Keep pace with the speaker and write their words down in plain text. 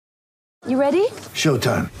You ready?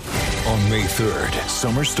 Showtime. On May 3rd,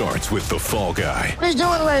 summer starts with The Fall Guy. Let's do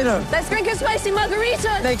it later. Let's drink a spicy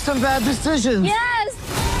margarita. Make some bad decisions. Yes!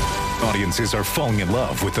 Audiences are falling in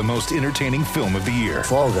love with the most entertaining film of the year.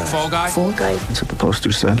 Fall Guy. Fall Guy? Fall guy. That's what the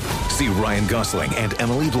poster said. See Ryan Gosling and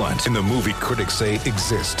Emily Blunt in the movie critics say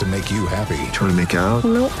exists to make you happy. Trying to make it out?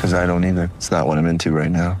 Nope. Because I don't either. It's not what I'm into right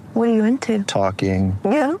now. What are you into? Talking.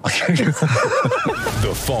 Yeah.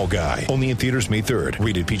 The Fall Guy. Only in theaters May 3rd.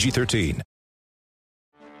 Rated PG-13.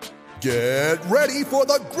 Get ready for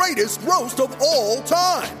the greatest roast of all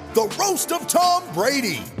time. The Roast of Tom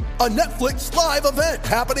Brady. A Netflix live event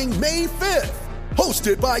happening May 5th.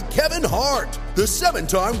 Hosted by Kevin Hart. The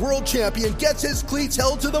 7-time world champion gets his cleats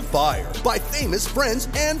held to the fire by famous friends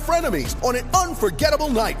and frenemies on an unforgettable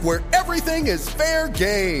night where everything is fair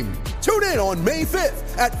game. Tune in on May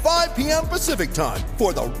 5th at 5 p.m. Pacific time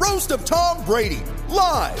for the Roast of Tom Brady.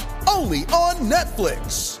 Live only on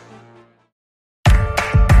Netflix.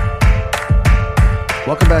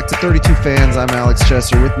 Welcome back to 32 Fans. I'm Alex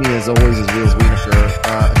Chesser. With me, as always, is Wheels Wienerker.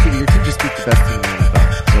 Akiva, your team just beat the best team in the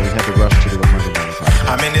NFL, so we had to rush to do a Monday morning podcast.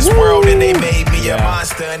 I'm in this world and they made me a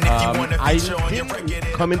monster. And if you want to feature on your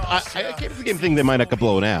record, I came to the game thinking they might not get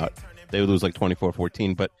blown out. They would lose like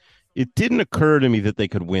 24-14, but it didn't occur to me that they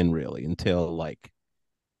could win really until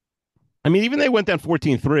even they went down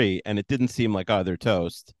 14-3 and it didn't seem like, they're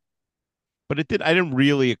toast. But it didn't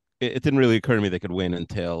really occur to me they could win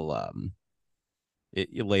until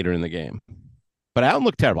later in the game. But Allen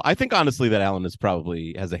looked terrible. I think honestly that Allen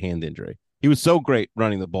probably has a hand injury. He was so great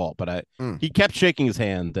running the ball, but he kept shaking his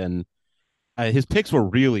hand, and his picks were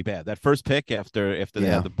really bad. That first pick after they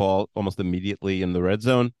had the ball almost immediately in the red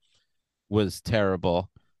zone was terrible.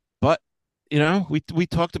 But we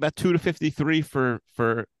talked about 2-53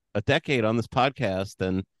 for a decade on this podcast,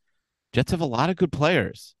 and Jets have a lot of good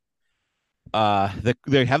players.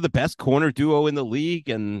 They have the best corner duo in the league,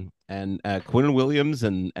 and Quinn Williams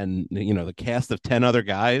and the cast of 10 other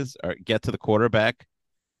guys get to the quarterback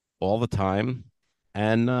all the time,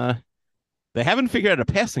 and they haven't figured out a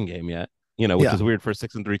passing game yet. Which is weird for a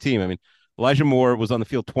 6-3 team. I mean, Elijah Moore was on the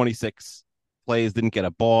field 26 plays, didn't get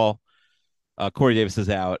a ball. Corey Davis is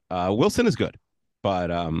out. Wilson is good, but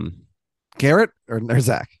Garrett or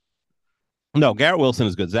Zach? No, Garrett Wilson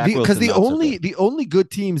is good. Zach Wilson, because the only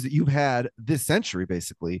good teams that you've had this century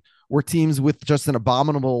basically were teams with just an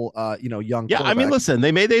abominable, young. Yeah, I mean, listen,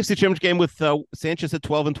 they made the AFC Championship game with Sanchez at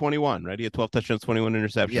 12-21, right? He had 12 touchdowns, 21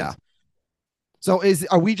 interceptions. Yeah. So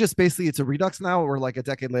are we just basically it's a redux now, or like a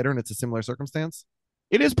decade later, and it's a similar circumstance?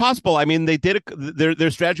 It is possible. I mean, they did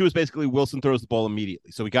their strategy was basically Wilson throws the ball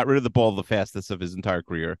immediately, so he got rid of the ball the fastest of his entire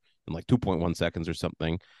career in like 2.1 seconds or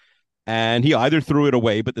something. And he either threw it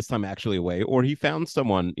away, but this time actually away, or he found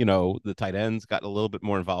someone, the tight ends got a little bit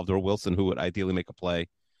more involved, or Wilson, who would ideally make a play,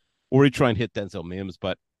 or he'd try and hit Denzel Mims.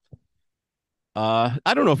 But I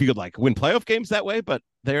don't know if you could win playoff games that way, but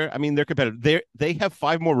they're competitive. They have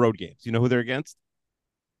 5 more road games. You know who they're against?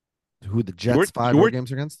 Who the Jets 5 road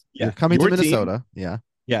games are against? Yeah. You're coming to Minnesota. Team,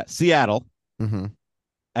 yeah. Seattle. Mm-hmm.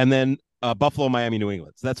 And then Buffalo, Miami, New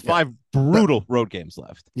England. So that's 5 brutal road games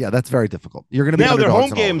left. Yeah, that's very difficult. You're going to be now their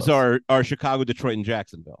home games are Chicago, Detroit, and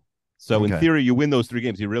Jacksonville. So in theory, you win those 3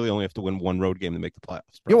 games. You really only have to win 1 road game to make the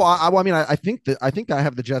playoffs. Yeah, well, I think I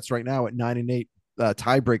have the Jets right now at 9-8,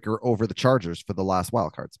 tiebreaker over the Chargers for the last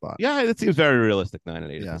wild card spot. Yeah, that seems very realistic.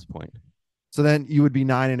 9-8 at this point. So then you would be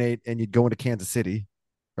 9-8, and you'd go into Kansas City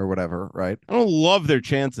or whatever, right? I don't love their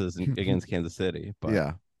chances against Kansas City, but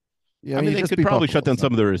yeah. I mean, they could probably shut down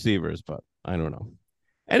some of the receivers, but I don't know.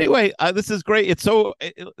 Anyway, this is great.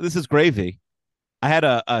 This is gravy. I had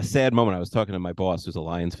a sad moment. I was talking to my boss, who's a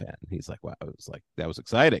Lions fan. He's like, "Wow," I was like, "That was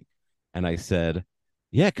exciting," and I said,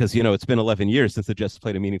 "Yeah, because it's been 11 years since the Jets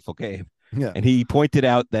played a meaningful game." Yeah, and he pointed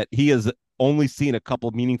out that he has only seen a couple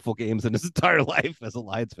meaningful games in his entire life as a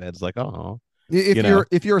Lions fan. It's like, oh.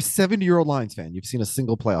 If you're a 70-year-old Lions fan, you've seen a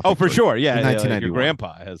single playoff. Oh, for sure, yeah. Your 1991.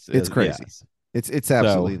 grandpa has. It's crazy. Yes. It's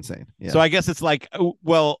absolutely insane. Yeah. So I guess it's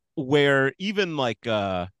where even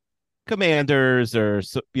Commanders or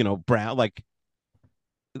Brown,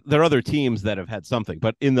 there are other teams that have had something,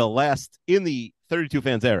 but in the 32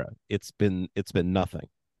 Fans era, it's been nothing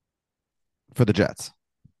for the Jets.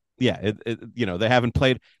 Yeah, they haven't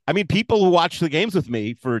played. I mean, people who watch the games with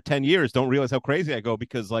me for 10 years don't realize how crazy I go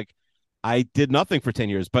because I did nothing for 10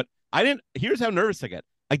 years, but I didn't. Here's how nervous I get.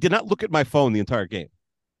 I did not look at my phone the entire game.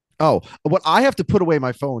 Oh, what I have to put away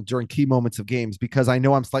my phone during key moments of games because I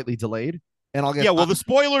know I'm slightly delayed, and I'll get. Yeah, well, the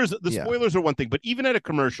spoilers are one thing, but even at a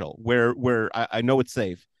commercial where I know it's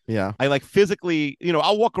safe. Yeah, I physically,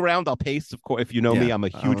 I'll walk around, I'll pace. Of course, if you know me, I'm a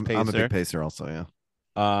huge pacer. I'm a big pacer, also. Yeah.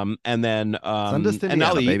 And then Send us to and Indiana,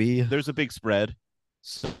 Ali, baby. there's a big spread.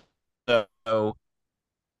 So,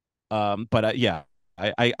 yeah,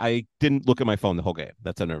 I didn't look at my phone the whole game.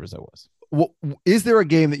 That's how nervous I was. Well, is there a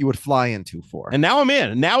game that you would fly into for? And now I'm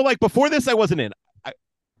in. Now, like before this, I wasn't in.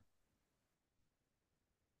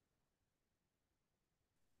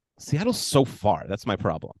 Seattle's so far. That's my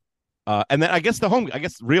problem. And then I guess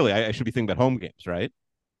really I should be thinking about home games, right?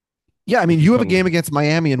 Yeah, I mean, you have a game against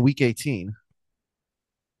Miami in Week 18.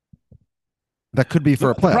 That could be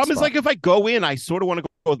for a playoff. The problem spot. is, like, if I go in, I sort of want to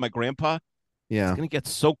go with my grandpa. Yeah, it's going to get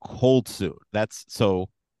so cold soon. That's so.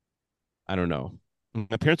 I don't know.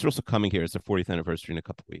 My parents are also coming here. It's their 40th anniversary in a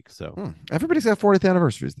couple weeks. So everybody's got 40th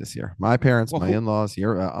anniversaries this year. My parents, my in-laws,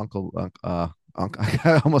 your uncle. I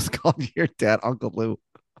almost called your dad Uncle Lou.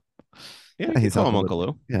 Yeah, he's Uncle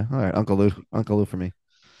Lou. Yeah, all right, Uncle Lou for me.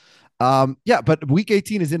 Yeah, but Week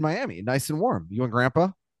 18 is in Miami, nice and warm. You and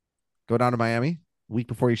Grandpa go down to Miami week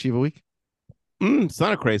before Yeshiva week. It's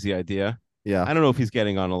not a crazy idea. Yeah, I don't know if he's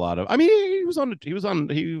getting on a lot of. I mean,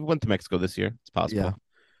 he went to Mexico this year. It's possible.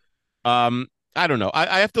 Yeah. I don't know.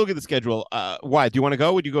 I have to look at the schedule. Why? Do you want to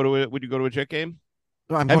go? Would you go to a Jet game?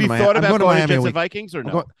 Have you thought about going to Jets and Vikings or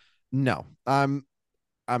no? No. I'm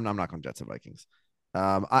not going to Jets and Vikings.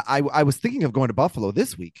 I was thinking of going to Buffalo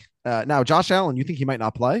this week. Now, Josh Allen, you think he might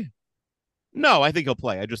not play? No, I think he'll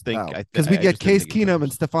play. I just think because we get Case Keenum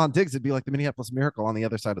and Stephon Diggs. It'd be like the Minneapolis Miracle on the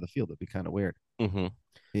other side of the field. It'd be kind of weird. Mm-hmm.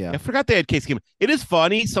 Yeah, I forgot they had Case Keenum. It is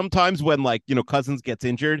funny sometimes when, like, Cousins gets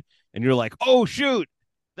injured and you're like, oh shoot,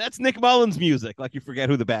 that's Nick Mullins' music. Like, you forget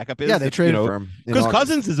who the backup is. Yeah, they traded for him because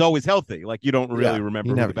Cousins is always healthy. Like, you don't really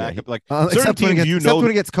remember who the backup. Like certain teams, except when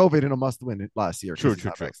he gets COVID in a must-win last year. True.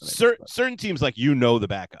 Certain teams, like, the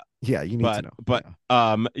backup. Yeah, you need to know. But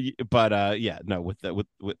no,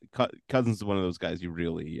 with Cousins is one of those guys you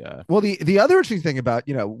really. Well, the other interesting thing about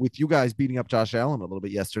with you guys beating up Josh Allen a little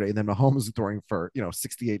bit yesterday, and then Mahomes throwing for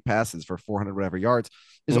 68 passes for 400 whatever yards,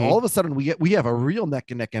 is all of a sudden we have a real neck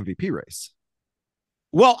and neck MVP race.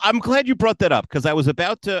 Well, I'm glad you brought that up because I was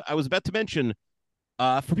about to mention,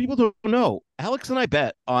 for people who don't know, Alex and I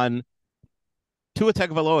bet on Tua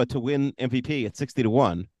Tagovailoa to win MVP at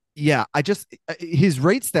 60-1. Yeah, his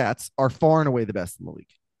rate stats are far and away the best in the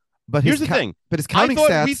league. But here's the thing. But his counting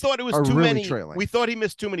stats we thought it was too really many. Trailing. We thought he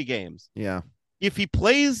missed too many games. Yeah. If he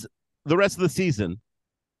plays the rest of the season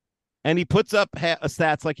and he puts up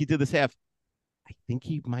stats like he did this half, I think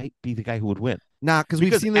he might be the guy who would win. Nah, because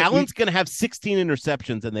we've seen Allen's going to have 16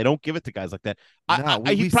 interceptions, and they don't give it to guys like that.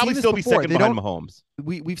 He'd probably still be second behind Mahomes.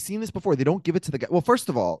 We've seen this before. They don't give it to the guy. Well, first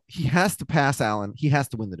of all, he has to pass Allen. He has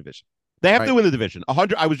to win the division. They have to win the division.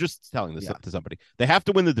 100. I was just telling this to somebody. They have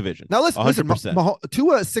to win the division. Now listen, 100%.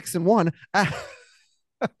 Tua 6-1.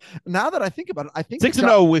 Now that I think about it, I think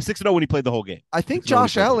 6-0 when he played the whole game. I think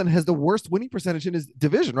Josh Allen has the worst winning percentage in his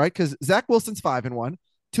division, right? Because Zach Wilson's 5-1,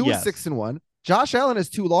 Tua 6-1. Josh Allen has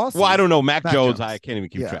 2 losses. Well, I don't know. Mac Jones, I can't even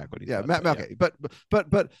keep track what he's done. Okay.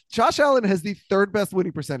 But Josh Allen has the 3rd best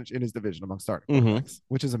winning percentage in his division among starting quarterbacks,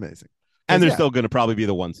 which is amazing. And they're still going to probably be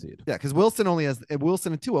the 1 seed. Yeah, because Wilson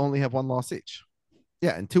and Tua only have 1 loss each.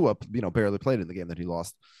 Yeah, and Tua, barely played in the game that he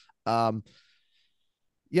lost.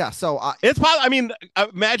 Yeah, so it's probably. I mean,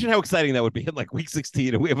 imagine how exciting that would be in like week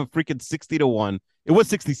 16, and we have a freaking 60-1. It was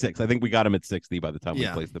 66. I think we got him at 60 by the time we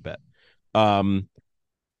placed the bet.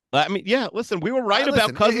 I mean, yeah. Listen, we were right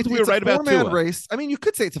about Cousins. We were right about Tua. Race. I mean, you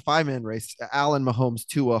could say it's a 5-man race: Allen, Mahomes,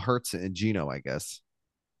 Tua, Hurts, and Geno, I guess.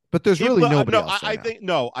 But there's really nobody else. I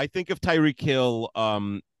think if Tyreek Hill,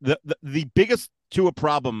 the biggest Tua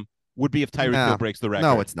problem would be if Tyreek Hill breaks the record.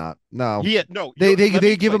 No, it's not. No.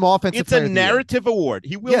 They give him offensive player of the year. It's a narrative award.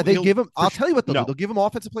 He will. Yeah, they give him. I'll tell you what they'll do. They'll give him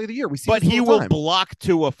offensive player of the year. We see, but he will block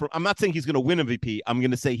Tua from. I'm not saying he's going to win MVP. I'm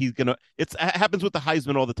going to say he's going to. It happens with the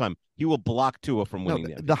Heisman all the time. He will block Tua from winning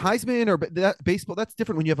the MVP. The Heisman or that baseball. That's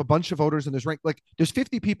different when you have a bunch of voters and there's ranked. Like there's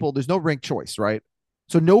 50 people. There's no ranked choice, right?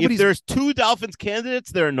 So nobody's. If there's 2 Dolphins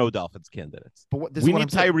candidates, there are no Dolphins candidates. But we need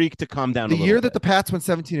Tyreek to calm down. The year that the Pats went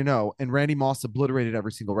 17-0 and Randy Moss obliterated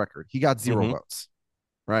every single record, he got 0 votes.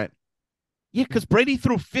 Right. Yeah, because Brady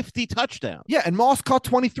threw 50 touchdowns. Yeah, and Moss caught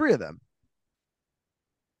 23 of them.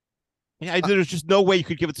 Yeah, there's just no way you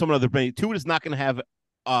could give it to someone other than Brady. Tua is not going to have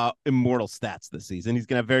immortal stats this season. He's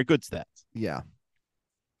going to have very good stats. Yeah.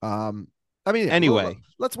 I mean, anyway,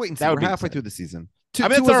 let's wait and see. We're halfway through the season.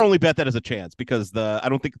 That's our only bet that has a chance because I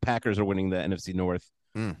don't think the Packers are winning the NFC North,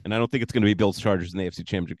 and I don't think it's going to be Bills Chargers in the AFC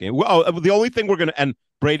Championship game. Well, the only thing and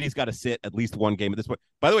Brady's got to sit at least 1 game at this point.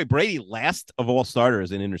 By the way, Brady last of all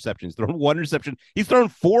starters in interceptions, thrown 1 interception. He's thrown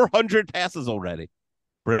 400 passes already.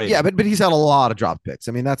 Brady. Yeah, but he's had a lot of drop picks.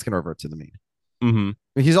 I mean, that's going to revert to the mean. Mm-hmm.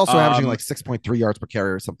 He's also averaging like 6.3 yards per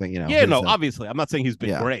carry or something. Yeah, no, obviously, I'm not saying he's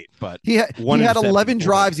been great, but he had 11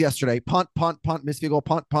 drives yesterday. Punt, miss field goal,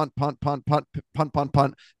 punt, and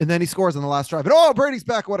then he scores on the last drive. And Brady's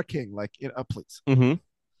back! What a king! Like, please. Mm-hmm.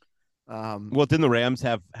 Well, didn't the Rams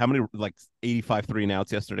have how many, like 85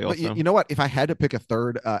 3-and-outs yesterday? Also, but you know what? If I had to pick a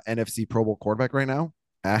third NFC Pro Bowl quarterback right now,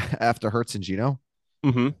 after Hurts and Geno,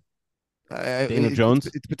 Daniel Jones,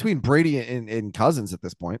 it's between Brady and Cousins at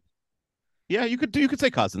this point. Yeah, you could say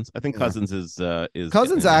Cousins. I think Cousins is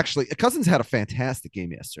Cousins Cousins had a fantastic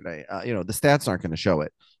game yesterday. The stats aren't going to show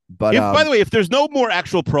it, but by the way, if there's no more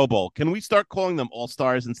actual Pro Bowl, can we start calling them All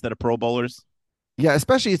Stars instead of Pro Bowlers? Yeah,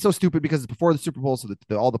 especially it's so stupid because it's before the Super Bowl, so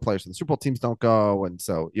all the players from the Super Bowl teams don't go, and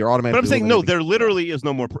so you're automatically. But I'm saying no, there literally is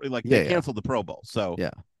no more. They canceled the Pro Bowl, so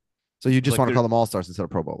So you just want to call them All Stars instead of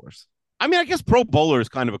Pro Bowlers. I mean, I guess Pro Bowler is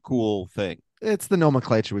kind of a cool thing. It's the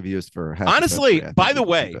nomenclature we've used for honestly. By the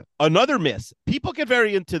way, another miss. People get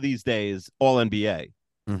very into these days All NBA.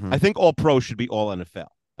 I think All Pro should be All NFL.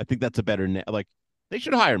 I think that's a better they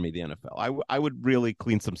should hire me, the NFL. I would really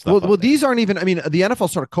clean some stuff up. Well, these aren't even. I mean, the NFL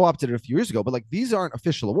sort of co-opted it a few years ago, but these aren't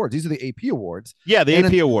official awards. These are the AP awards. Yeah, the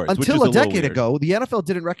AP awards. Until a decade ago, the NFL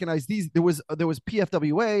didn't recognize these. There was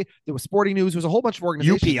PFWA. There was Sporting News. There was a whole bunch of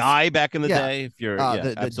organizations. UPI back in the day. If you're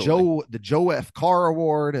the Joe F. Carr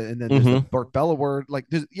Award, and then there's the Burt Bell Award. Like,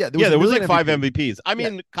 there was like 5 MVPs. I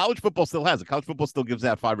mean, college football still has it. College football still gives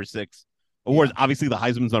out 5 or 6 awards. Obviously, the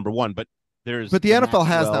Heisman's number 1, but the NFL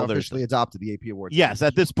has now officially adopted the AP awards. Yes,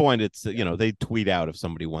 at this point, it's they tweet out if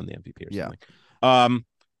somebody won the MVP or something.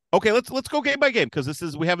 Okay, let's go game by game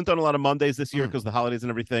because we haven't done a lot of Mondays this year because the holidays and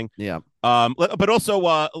everything. Yeah. But also,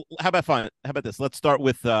 how about this? Let's start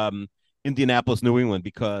with Indianapolis, New England,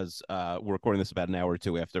 because we're recording this about an hour or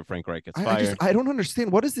two after Frank Reich gets fired. I don't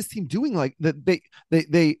understand. What is this team doing? Like they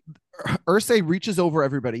Irsay reaches over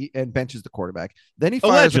everybody and benches the quarterback. Then he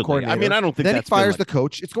fires the coordinator. I mean, I don't think then he fires the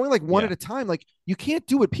coach. It's going like one at a time. Like, you can't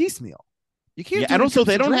do it piecemeal. You can't. And also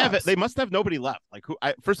they don't have it. They must have nobody left. Like,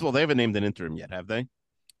 first of all, they haven't named an interim yet, have they?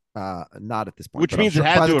 Not at this point. Which means it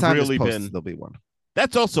had to have really been. There'll be one.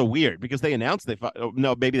 That's also weird because they announced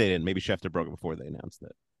no, maybe they didn't. Maybe Schefter broke it before they announced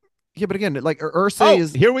it. Yeah, but again, like Irsay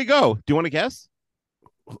is. Here we go. Do you want to guess?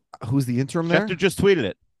 Who's the interim there? Schefter just tweeted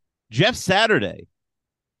it. Jeff Saturday.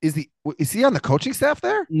 Is he on the coaching staff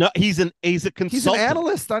there? No, he's a consultant. He's an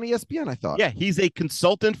analyst on ESPN, I thought. Yeah, he's a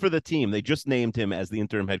consultant for the team. They just named him as the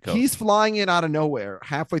interim head coach. He's flying in out of nowhere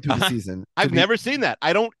halfway through the season. I've never seen that.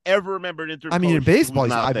 I don't ever remember an interim. I mean, in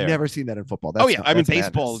baseball, I've never seen that in football. I mean,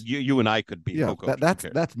 baseball. You and I could be. Yeah,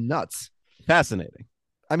 that's nuts. Fascinating.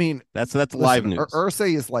 I mean, that's live news.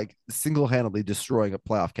 Irsay is like single-handedly destroying a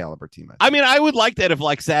playoff caliber team. I mean, I would like that if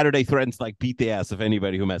like Saturday threatens to like beat the ass of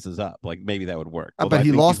anybody who messes up. Like maybe that would work. But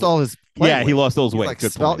he lost all his. Yeah, he lost all his weight.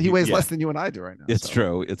 He weighs less than you and I do right now. It's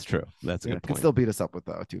true. It's true. That's a good point. Can still beat us up with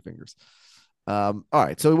 2 fingers. All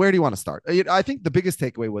right. So where do you want to start? I think the biggest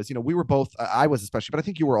takeaway was, we were both. I was especially, but I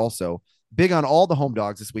think you were also big on all the home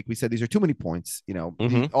dogs this week. We said these are too many points.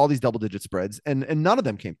 All these double-digit spreads, and none of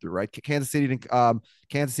them came through. Right? Kansas City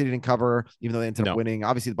didn't cover, even though they ended up winning.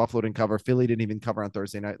 Obviously, the Buffalo didn't cover. Philly didn't even cover on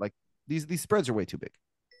Thursday night. Like these spreads are way too big.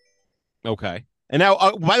 Okay. And now,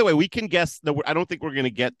 by the way, we can guess that. I don't think we're going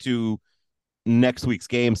to get to next week's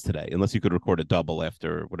games today, unless you could record a double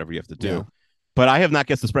after whatever you have to do. Yeah. But I have not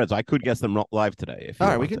guessed the spreads. So I could guess them live today. All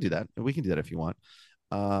right, we can do that. We can do that if you want.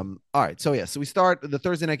 All right. So we start the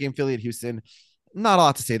Thursday night game, Philly at Houston. Not a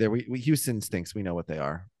lot to say there. Houston stinks. We know what they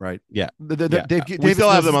are, right? Yeah. We still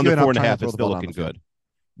have them under 4.5. It's still looking good.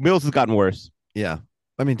 Mills has gotten worse. Yeah.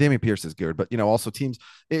 I mean, Dameon Pierce is good, but also teams.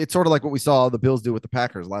 It's sort of like what we saw the Bills do with the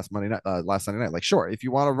Packers last Sunday night. Like, sure, if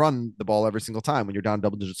you want to run the ball every single time when you're down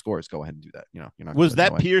double-digit scores, go ahead and do that. You're not. Was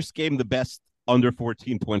that Pierce game the best under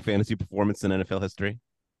 14-point fantasy performance in NFL history?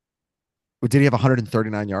 Did he have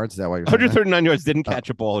 139 yards? Is that why you're 139 yards? Didn't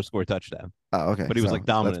catch a ball or score a touchdown. Oh, okay. But he was like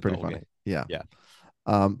dominant. That's pretty funny. Game. Yeah.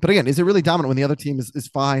 But again, is it really dominant when the other team is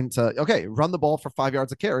fine to run the ball for 5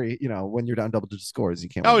 yards a carry? When you're down double-digit scores, you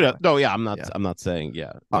can't. I'm not saying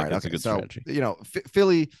All right, it's a good strategy.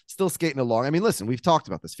 Philly still skating along. I mean, listen, we've talked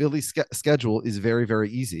about this. Philly's schedule is very, very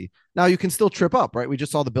easy. Now you can still trip up, right? We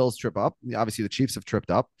just saw the Bills trip up. Obviously, the Chiefs have tripped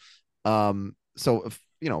up. So if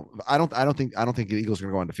I don't think the Eagles are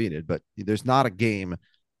going to go undefeated, but there's not a game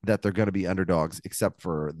that they're going to be underdogs except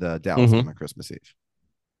for the Dallas game on Christmas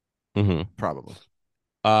Eve. Probably.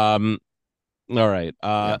 All right.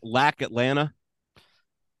 Lack Atlanta.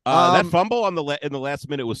 That fumble in the last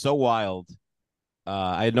minute was so wild.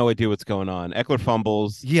 I had no idea what's going on. Eckler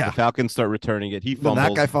fumbles. Yeah. The Falcons start returning it. He fumbles.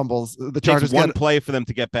 That guy fumbles. The Chargers takes one play for them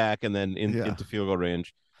to get back and then into field goal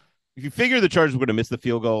range. if you figure the Chargers were going to miss the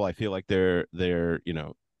field goal, I feel like they're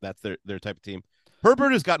that's their type of team.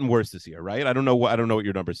 Herbert has gotten worse this year, right? I don't know what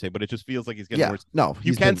your numbers say, but it just feels like he's getting worse. No,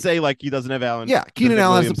 you can't say like he doesn't have Allen. Yeah, Keenan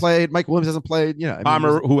Allen hasn't played. Mike Williams hasn't played.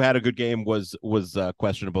 Palmer, who had a good game, was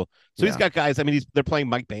questionable. So he's got guys. I mean, they're playing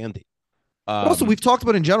Mike Bandy. Also, we've talked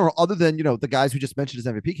about in general, other than the guys we just mentioned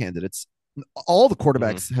as MVP candidates, all the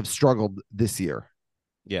quarterbacks have struggled this year.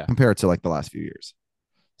 Yeah, compared to like the last few years.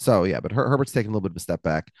 So yeah, but Herbert's taking a little bit of a step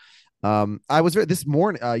back. I was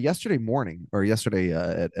yesterday morning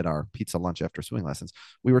at our pizza lunch after swimming lessons,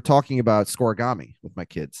 we were talking about scoregami with my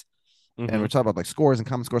kids, and we're talking about like scores and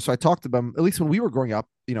common scores. So I talked to them, at least when we were growing up,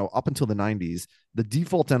 up until the 90s, the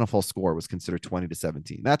default NFL score was considered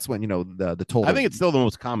 20-17. That's when the total. I think it's still the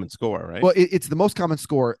most common score, right? Well, it's the most common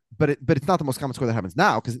score, but it's not the most common score that happens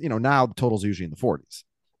now, because now the totals are usually in the 40s.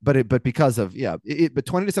 But because of but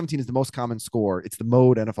 20-17 is the most common score. It's the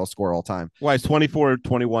mode NFL score all time. Why is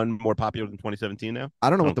 24-21 more popular than 2017 now? I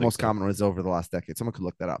don't know what the most common one is over the last decade. Someone could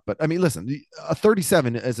look that up. But I mean, listen, a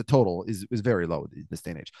 37 as a total is very low in this day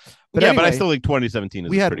and age. But anyway, but I still think 2017 is.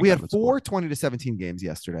 We had 4 20-17 games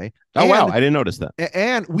yesterday. Oh wow, I didn't notice that.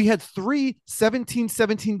 And we had 3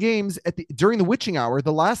 17-17 games during the witching hour.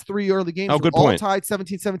 The last 3 early games were all tied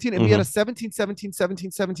 17-17, and we had a 17-17,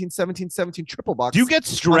 17-17, 17-17 triple box. Do you get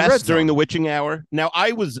stressed during the witching hour? Now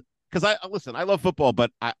I love football,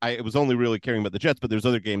 but I was only really caring about the Jets, but there's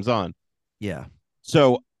other games on. Yeah.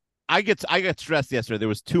 So I got stressed yesterday. There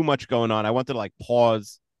was too much going on. I wanted to like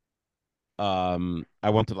pause. Red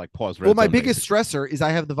well, my biggest stressor is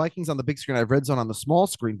I have the Vikings on the big screen. I have Red Zone on the small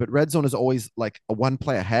screen, but Red Zone is always like a one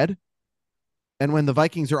play ahead. And when the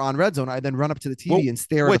Vikings are on Red Zone, I then run up to the TV and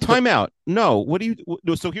stare. Wait, time out. No, what do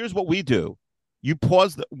you? So here's what we do. You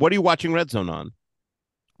pause. What are you watching Red Zone on?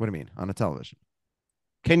 What do you mean? On a television?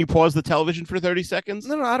 Can you pause the television for 30 seconds?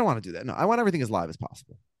 No, I don't want to do that. No, I want everything as live as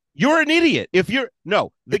possible. You're an idiot. The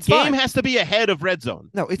it's game fine. has to be ahead of Red Zone.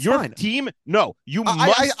 No, it's your fine. Team. No, you must.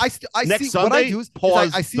 I next see, Sunday, what I do is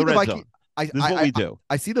pause I see the the Red Vikings. Zone. This is what we do.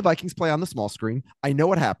 I see the Vikings play on the small screen. I know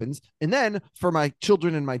what happens, and then for my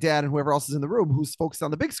children and my dad and whoever else is in the room who's focused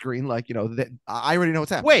on the big screen, I already know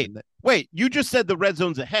what's happening. Wait! You just said the Red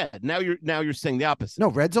Zone's ahead. Now you're saying the opposite. No,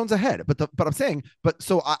 Red Zone's ahead, but I'm saying,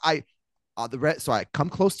 so I come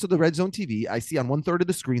close to the Red Zone TV. I see on 1/3 of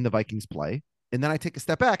the screen the Vikings play, and then I take a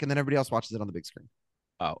step back, and then everybody else watches it on the big screen.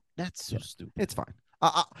 Oh, that's so stupid. It's fine.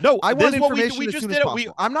 No, I want information we just as soon did as it.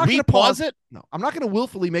 possible. I'm not going to pause it. No, I'm not going to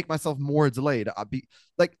willfully make myself more delayed. I'm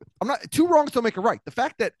not two wrongs don't make a right. The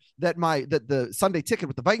fact that the Sunday ticket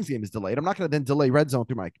with the Vikings game is delayed, I'm not going to then delay Red Zone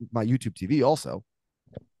through my YouTube TV also.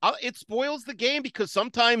 It spoils the game because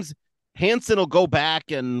sometimes Hansen will go back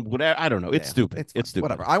and whatever. I don't know. It's stupid. It's stupid.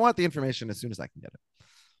 Whatever. I want the information as soon as I can get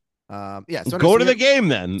it. So go to the game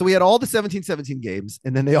then. So we had all the 17-17 games,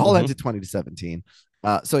 and then they all ended 20-17.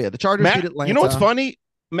 The Chargers beat Atlanta. You know what's funny?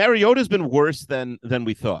 Mariota's been worse than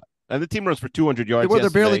we thought. And the team runs for 200 yards. They're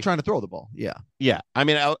barely trying to throw the ball. Yeah. Yeah. I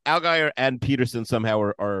mean, Algier and Peterson somehow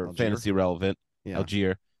are fantasy relevant. Yeah.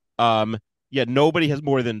 Algier. Nobody has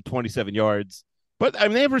more than 27 yards. But I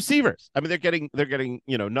mean, they have receivers. I mean, they're getting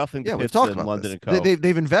nothing. Yeah, to we've talked in about London this. and Co.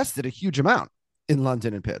 They've invested a huge amount in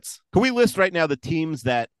London and Pitts. Can we list right now the teams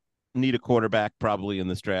that need a quarterback probably in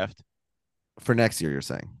this draft? For next year, you're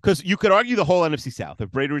saying? Because you could argue the whole NFC South.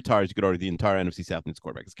 If Brady retires, you could argue the entire NFC South needs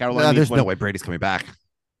quarterback. Carolina. There's no way Brady's coming back.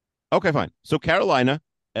 Okay, fine. So Carolina,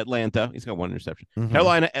 Atlanta. He's got one interception. Mm-hmm.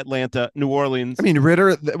 Carolina, Atlanta, New Orleans. I mean,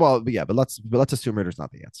 Ritter. Well, yeah, but let's assume Ritter's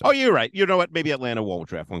not the answer. Oh, you're right. You know what? Maybe Atlanta won't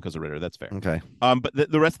draft one because of Ritter. That's fair. Okay. But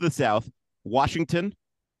the rest of the South, Washington,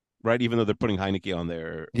 right? Even though they're putting Heineke on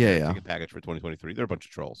their ticket package for 2023, they're a bunch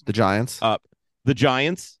of trolls. The Giants. The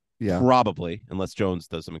Giants. Yeah, probably, unless Jones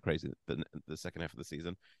does something crazy the second half of the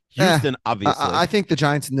season. Houston, obviously. I think the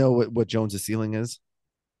Giants know what Jones' ceiling is.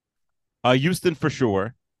 Houston for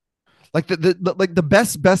sure. Like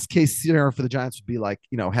the best case scenario for the Giants would be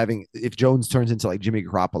having if Jones turns into like Jimmy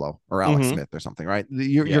Garoppolo or Alex Smith or something, right?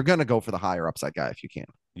 You're gonna go for the higher upside guy if you can.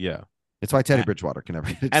 Yeah, it's why Teddy Bridgewater can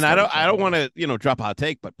never. And I don't want to drop a hot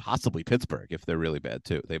take, but possibly Pittsburgh if they're really bad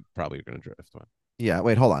too. They probably are going to draft one. Yeah,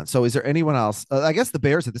 wait, hold on. So is there anyone else? I guess the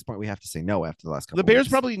Bears at this point we have to say no after the last couple. The Bears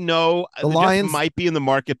weeks. Probably no. The Lions might be in the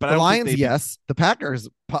market, but the Lions, yes. The Packers,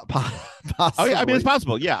 possibly. Oh yeah, I mean it's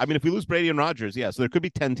possible. Yeah, I mean if we lose Brady and Rodgers, yeah. So there could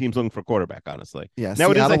be 10 teams looking for a quarterback. Honestly, yeah.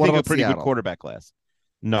 Now Seattle, it is, I think, a pretty Seattle? good quarterback class.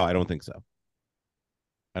 No, I don't think so.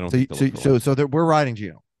 I don't. So we're riding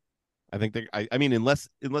Gino. I think they. I mean, unless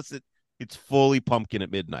it's fully pumpkin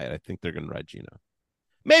at midnight, I think they're going to ride Gino.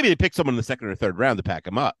 Maybe they pick someone in the second or third round to pack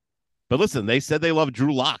him up. But listen, they said they love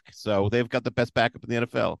Drew Lock, so they've got the best backup in the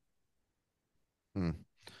NFL.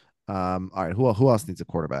 All right. Who else needs a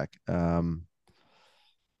quarterback? The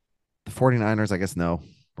 49ers, I guess no.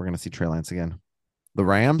 We're gonna see Trey Lance again. The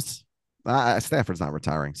Rams, Stafford's not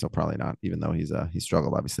retiring, so probably not, even though he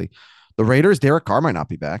struggled, obviously. The Raiders, Derek Carr might not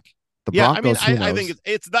be back. The Broncos, I think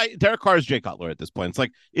it's nice. Derek Carr is Jay Cutler at this point. It's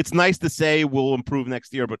like it's nice to say we'll improve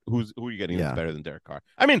next year, but who are you getting who's better than Derek Carr?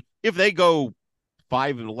 I mean, if they go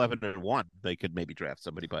 5-11-1, they could maybe draft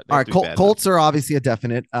somebody. But all right, Colts are obviously a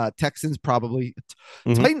definite. Texans probably.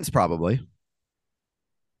 Titans probably.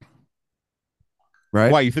 Right?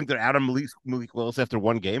 Why, you think they're out of Malik Willis after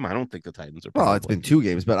one game? I don't think the Titans are. Well, it's been 2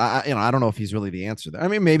 games, but I don't know if he's really the answer there. I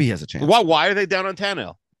mean, maybe he has a chance. Why are they down on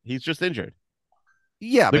Tannehill? He's just injured.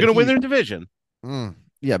 Yeah, they're going to win their division.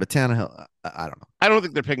 Yeah, but Tannehill, I don't know. I don't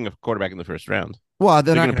think they're picking a quarterback in the first round. Well,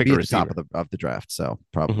 they're not going to be at the top of the draft, so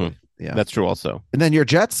probably. Yeah, that's true. Also, and then your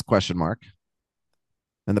Jets ?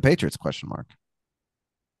 And the Patriots ?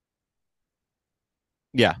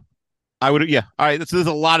 Yeah. I would, yeah. All right. So there's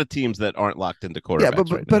a lot of teams that aren't locked into quarterbacks.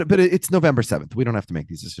 Yeah, but it's November 7th. We don't have to make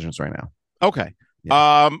these decisions right now. Okay. Yeah.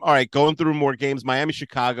 All right. Going through more games. Miami,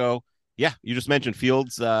 Chicago. Yeah, you just mentioned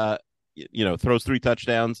Fields. Throws 3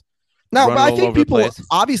 touchdowns. No, but I think people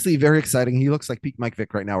obviously very exciting. He looks like peak Mike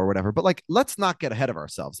Vick right now or whatever. But like, let's not get ahead of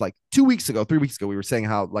ourselves. Like 3 weeks ago, we were saying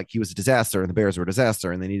how like he was a disaster and the Bears were a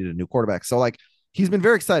disaster and they needed a new quarterback. So like he's been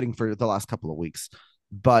very exciting for the last couple of weeks.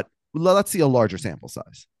 But let's see a larger sample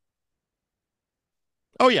size.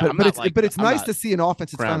 Oh yeah, but it's nice to see an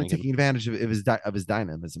offense that's finally taking advantage of his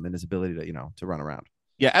dynamism and his ability to run around.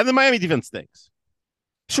 Yeah, and the Miami defense stinks.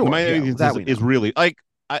 Sure, the Miami defense is really like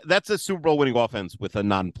that's a Super Bowl winning offense with a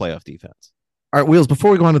non-playoff defense. All right, Wheels.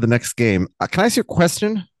 Before we go on to the next game, can I ask you a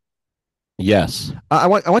question? Yes. I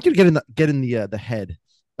want you to get in the head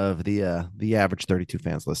of the average 32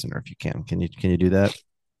 fans listener if you can. Can you do that?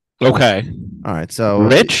 Okay. All right. So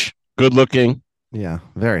rich, good looking. Yeah,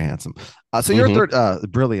 very handsome. So you're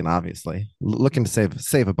brilliant, obviously, looking to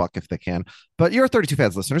save a buck if they can. But you're a 32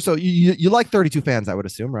 fans listener, so you like 32 fans, I would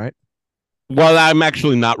assume, right? Well, I'm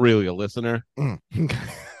actually not really a listener. I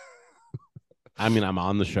mean, I'm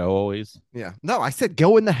on the show always. Yeah. No, I said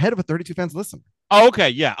go in the head of a 32 fans listener. Oh, okay.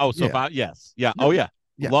 Yeah. Oh, so yes. Yeah. Yeah. Oh, yeah.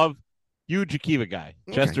 Yeah. Love. Huge Akiva guy.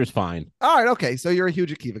 Okay. Chester's fine. All right. Okay. So you're a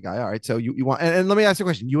huge Akiva guy. All right. So you want and let me ask you a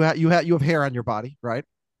question. You have hair on your body, right?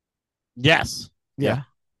 Yes. Yeah.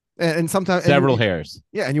 And sometimes several hairs.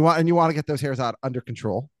 Yeah, and you want to get those hairs out under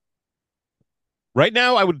control. Right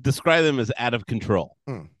now, I would describe them as out of control.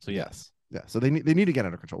 So yes. Yeah. So they need to get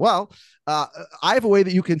under control. Well, I have a way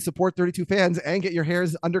that you can support 32 fans and get your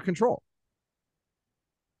hairs under control.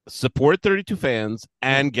 Support 32 fans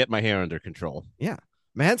and get my hair under control. Yeah.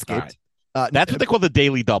 Manscaped. Right. That's what they call the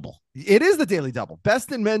Daily Double. It is the Daily Double.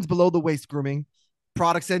 Best in men's below the waist grooming.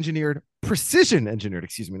 Products precision engineered,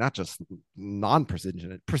 not just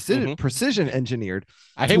non-precision, precision engineered.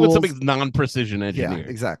 I hate when something's non-precision engineered. Yeah,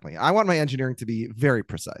 exactly. I want my engineering to be very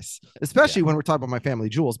precise, especially when we're talking about my family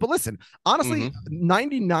jewels. But listen, honestly,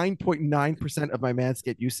 99.9% of my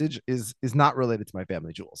Manscaped usage is not related to my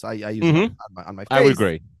family jewels. I use it on my face. I would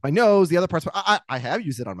agree. My nose, the other parts. I have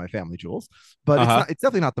used it on my family jewels, but it's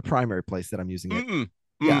definitely not the primary place that I'm using it.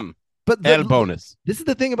 Yeah. But add a bonus. This is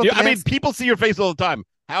the thing about people see your face all the time.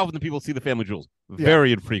 How often do people see the family jewels?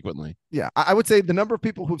 Very infrequently. Yeah, I would say the number of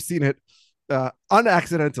people who've seen it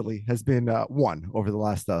unaccidentally has been 1 over the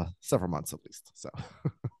last several months at least. So,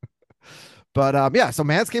 but so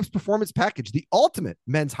Manscaped's Performance Package, the ultimate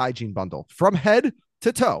men's hygiene bundle from head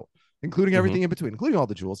to toe, including everything in between, including all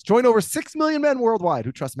the jewels. Join over 6 million men worldwide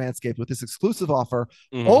who trust Manscaped with this exclusive offer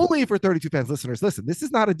only for 32 fans listeners. Listen, this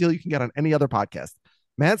is not a deal you can get on any other podcast.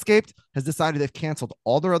 Manscaped has decided they've canceled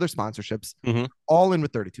all their other sponsorships, all in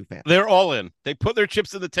with 32 fans. They're all in. They put their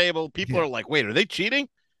chips in the table. People are like, wait, are they cheating?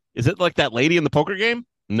 Is it like that lady in the poker game?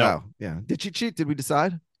 No. Yeah. Did she cheat? Did we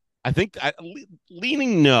decide? I think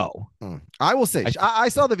leaning no. I will say I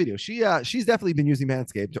saw the video. She's definitely been using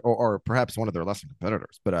Manscaped or perhaps one of their lesser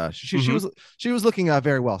competitors, but she was looking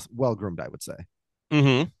very well groomed, I would say.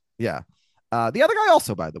 Yeah. The other guy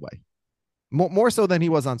also, by the way. More so than he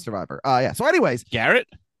was on Survivor. So anyways. Garrett?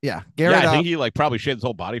 Yeah. Garrett. Yeah, I think he probably shaved his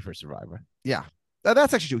whole body for Survivor. Yeah.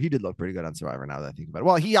 That's actually true. He did look pretty good on Survivor now that I think about it.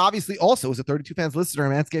 Well, he obviously also is a 32 fans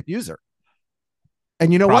listener and Manscaped user.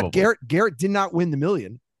 And you know what? Garrett did not win the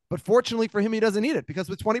million, but fortunately for him, he doesn't need it because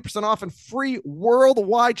with 20% off and free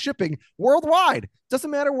worldwide shipping,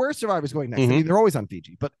 doesn't matter where Survivor's going next. I mean, they're always on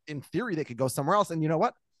Fiji, but in theory, they could go somewhere else. And you know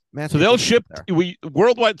what? So they'll ship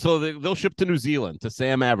worldwide. So they'll ship to New Zealand, to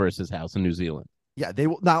Sam Averice's house in New Zealand. Yeah, they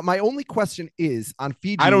will. Now, my only question is on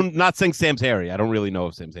Fiji. Not saying Sam's hairy. I don't really know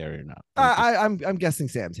if Sam's hairy or not. I'm guessing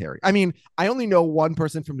Sam's hairy. I mean, I only know one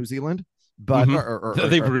person from New Zealand, but Are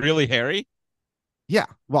they really hairy? Yeah.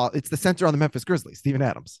 Well, it's the center on the Memphis Grizzlies, Steven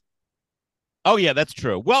Adams. Oh yeah, that's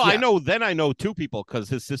true. Well, Yeah. I know two people because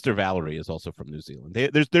his sister Valerie is also from New Zealand.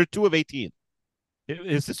 They're two of 18.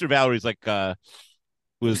 His sister Valerie's like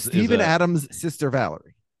Steven Adams' sister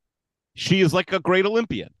Valerie. She is like a great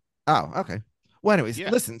Olympian. Oh, okay. Well, anyways,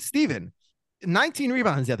 listen, Steven, 19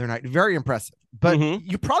 rebounds the other night, very impressive. But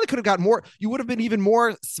you probably could have got more. You would have been even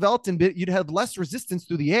more svelte and you'd have less resistance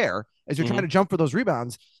through the air as you're trying to jump for those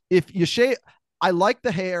rebounds. If you shave, I like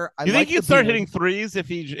the hair. You think he'd start hitting threes if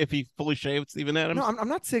he fully shaved Steven Adams? No, I'm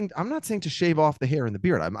not saying to shave off the hair and the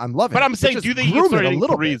beard. I'm loving. But it. I'm saying, do you think he'd start hitting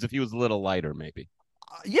threes bit. if he was a little lighter, maybe?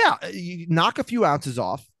 Yeah, you knock a few ounces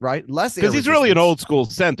off, right? Less because he's really an old school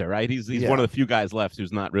center, right? He's one of the few guys left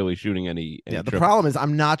who's not really shooting any. Yeah, the problem is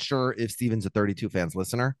I'm not sure if Steven's a 32 fans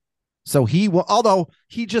listener, so he will. Although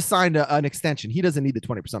he just signed an extension, he doesn't need the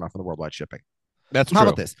 20% off on the worldwide shipping. That's true. How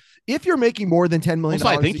about this? If you're making more than $10 million,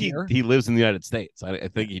 also, I think he lives in the United States. I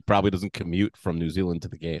think he probably doesn't commute from New Zealand to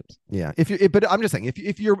the games. Yeah, but I'm just saying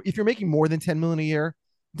if you're making more than $10 million a year.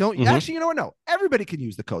 Don't actually, you know what? No, everybody can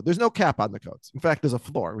use the code. There's no cap on the codes. In fact, there's a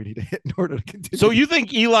floor we need to hit in order to continue. So you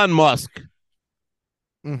think Elon Musk?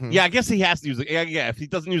 Yeah, I guess he has to use it. Yeah, if he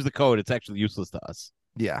doesn't use the code, it's actually useless to us.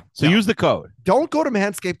 Yeah. So use the code. Don't go to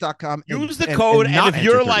manscaped.com. Use the code, and if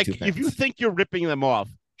you're like, if you think you're ripping them off,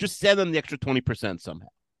 just send them the extra 20% somehow.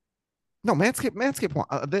 No, Manscaped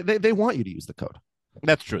want they want you to use the code.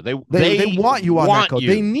 That's true. They want you on that code.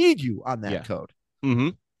 They need you on that code.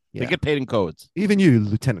 They get paid in codes. Even you,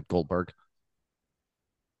 Lieutenant Goldberg.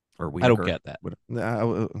 Or I don't get that.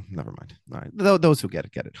 Never mind. All right. Those who get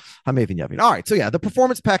it. I'm Avin Yevin. All right. So, yeah, the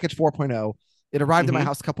Performance Package 4.0, it arrived at my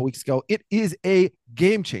house a couple weeks ago. It is a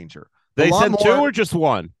game changer. They sent two or just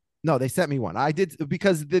one? No, they sent me one. I did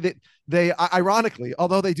because they ironically,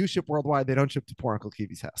 although they do ship worldwide, they don't ship to poor Uncle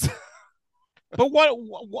Kiwi's house. But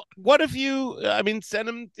what if you, send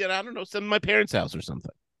them, I don't know, send them to my parents' house or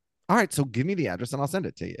something. All right, so give me the address and I'll send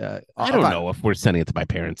it to you. I don't know if we're sending it to my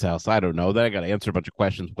parents' house. I don't know. Then I got to answer a bunch of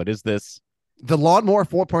questions. What is this? The Lawnmower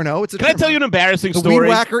 4.0. It's a Can I tell you an embarrassing story? The Weed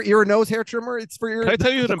Whacker ear and nose hair trimmer. It's for your. Can I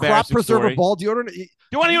tell you an Crop Preserver story? ball deodorant. Do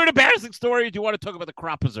you want to hear an embarrassing story? Or do you want to talk about the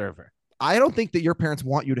Crop Preserver? I don't think that your parents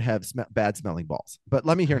want you to have bad smelling balls. But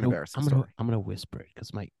let me hear an embarrassing story. I'm gonna whisper it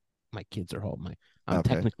because my kids are home. I'm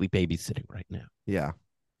technically babysitting right now. Yeah.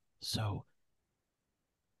 So.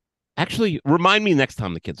 Actually, remind me next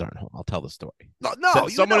time the kids aren't home. I'll tell the story. No,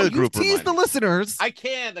 someone in the group tease the listeners. I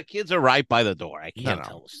can't. The kids are right by the door. I can't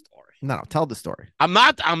tell the story. No, tell the story. I'm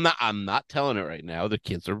not telling it right now. The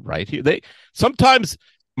kids are right here. Sometimes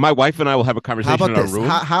my wife and I will have a conversation in our room.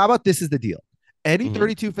 How about this is the deal? Any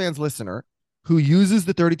 32 fans listener who uses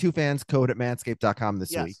the 32 fans code at manscaped.com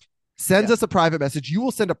this week sends us a private message. You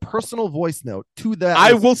will send a personal voice note to that.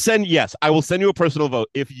 I will send you a personal vote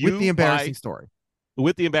if you with the embarrassing story.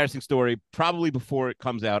 With the embarrassing story, probably before it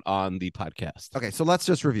comes out on the podcast. Okay, so let's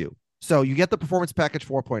just review. So you get the Performance Package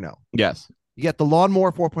 4.0. Yes. You get the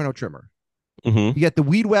Lawnmower 4.0 trimmer. You get the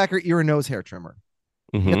Weed Whacker ear and nose hair trimmer.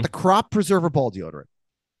 You get the Crop Preserver ball deodorant.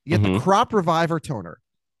 You get the Crop Reviver toner.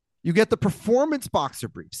 You get the Performance boxer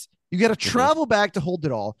briefs. You get a travel bag to hold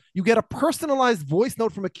it all. You get a personalized voice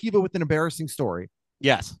note from Akiva with an embarrassing story.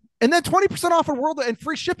 Yes. And then 20% off on world and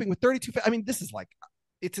free shipping with 32. I mean, this is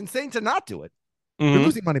it's insane to not do it. They're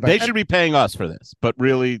losing money. They should be paying us for this, but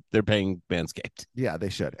really they're paying Manscaped. Yeah, they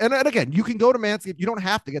should. And again, you can go to Manscaped. You don't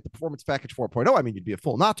have to get the Performance Package 4.0. I mean, you'd be a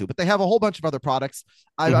fool not to, but they have a whole bunch of other products.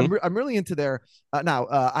 I'm really into their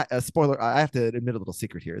spoiler. I have to admit a little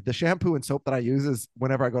secret here. The shampoo and soap that I use is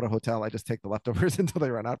whenever I go to a hotel, I just take the leftovers until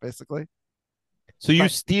they run out, basically. So you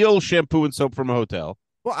steal shampoo and soap from a hotel?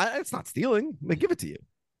 Well, it's not stealing. They give it to you.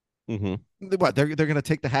 What they're going to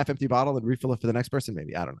take the half empty bottle and refill it for the next person?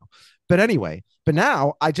 Maybe, I don't know. But anyway,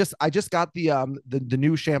 now I just got the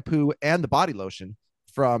new shampoo and the body lotion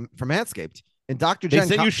from Manscaped, and Dr. Jen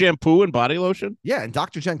sent you shampoo and body lotion. Yeah, and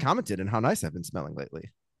Dr. Jen commented on how nice I've been smelling lately.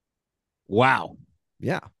 Wow.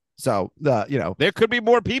 Yeah. So there could be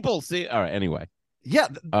more people. See, all right. Anyway. Yeah.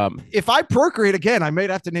 If I procreate again, I might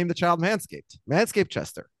have to name the child Manscaped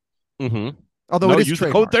Chester. Although it is use the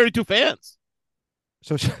code 32 fans.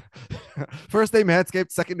 So first name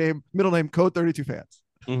Manscaped, second name, middle name, code 32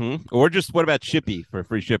 fans. Or just what about Shippy for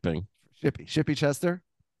free shipping? Shippy Chester.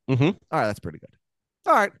 All right, that's pretty good.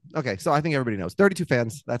 All right. Okay. So I think everybody knows 32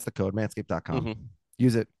 fans. That's the code, manscaped.com.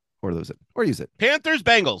 Use it or lose it or use it. Panthers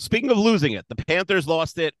Bengals. Speaking of losing it, the Panthers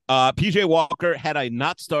lost it. PJ Walker, had I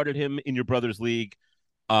not started him in your brother's league,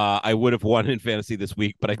 I would have won in fantasy this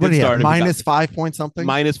week, but I did start him. Minus 5 point something.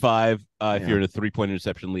 -5 if you're in a 3-point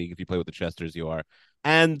interception league. If you play with the Chesters, you are.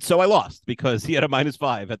 And so I lost because he had a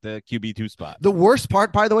 -5 at the QB2 spot. The worst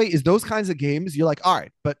part, by the way, is those kinds of games. You're like, all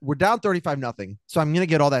right, but we're down 35-0. So I'm going to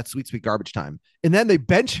get all that sweet garbage time. And then they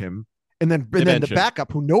bench him. And then the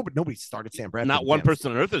backup, who nobody started, Sam Bradford. Not one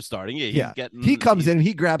person on earth is starting. Yeah, he comes in and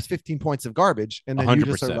he grabs 15 points of garbage, and then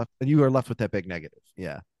 100%. you are left with that big negative.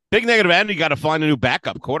 Yeah, big negative, and you got to find a new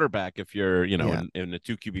backup quarterback if you're in a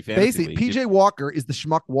 2 QB fantasy basically league. PJ Walker is the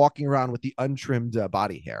schmuck walking around with the untrimmed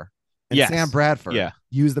body hair, and Sam Bradford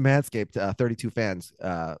used the Manscaped 32 fans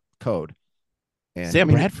code. And Sam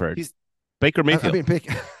Bradford, he's Baker Mayfield.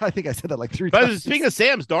 I think I said that like 3 times. But speaking of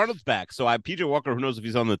Sam's, Darnold's back. So PJ Walker, who knows if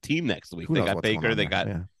he's on the team next week? They got Baker. They got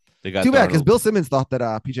too bad because Bill Simmons thought that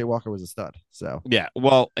PJ Walker was a stud. So yeah,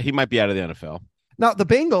 well, he might be out of the NFL. Now the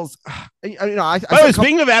Bengals.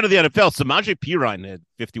 Speaking of out of the NFL, Samaje Perine had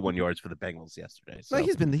 51 yards for the Bengals yesterday. So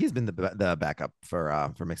he's been the backup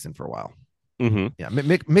for Mixon for a while. Mm-hmm. Yeah,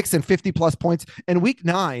 Mixon 50+ points, and week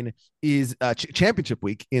 9 is championship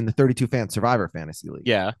week in the 32 fan Survivor Fantasy League.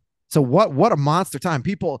 Yeah. So what a monster time.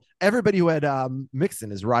 Everybody who had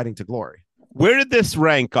Mixon is riding to glory. Where did this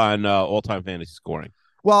rank on all-time fantasy scoring?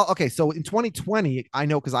 Well, okay, so in 2020, I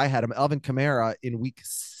know because I had him, Alvin Kamara in week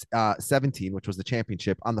 17, which was the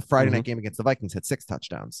championship, on the Friday night game against the Vikings, had 6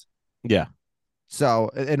 touchdowns. Yeah. So,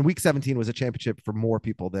 and week 17 was a championship for more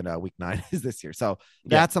people than week 9 is this year. So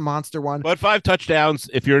that's a monster one. But 5 touchdowns,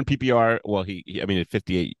 if you're in PPR, well, he at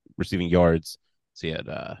 58 receiving yards, so he had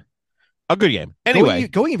a good game. Anyway,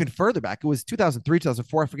 going even further back, it was 2003,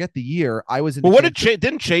 2004. I forget the year. I was in. Well,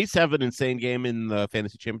 didn't Chase have an insane game in the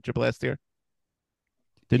fantasy championship last year?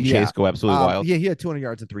 Didn't Chase go absolutely wild? Yeah, he had 200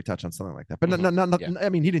 yards and 3 touchdowns, something like that. But I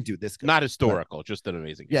mean, he didn't do this good. Not historical, just an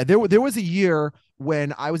amazing game. Yeah, there was a year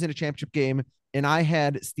when I was in a championship game and I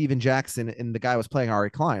had Steven Jackson and the guy was playing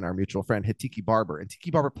Ari Klein, our mutual friend, had Tiki Barber, and Tiki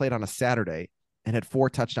Barber played on a Saturday and had 4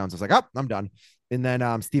 touchdowns. I was like, oh, I'm done. And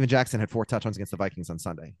then Steven Jackson had 4 touchdowns against the Vikings on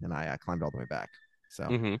Sunday, and I climbed all the way back.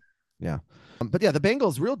 So, yeah. But yeah, the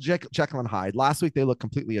Bengals, real Jekyll and Hyde. Last week, they looked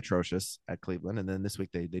completely atrocious at Cleveland, and then this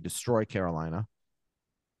week, they destroy Carolina.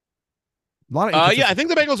 I think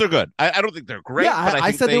the Bengals are good. I don't think they're great. Yeah, but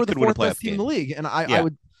I said they were the 4th best team in the league, and I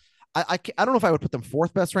don't know if I would put them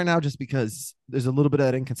 4th best right now, just because there's a little bit of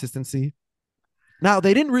that inconsistency. Now,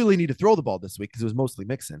 they didn't really need to throw the ball this week because it was mostly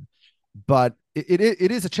Mixon. But it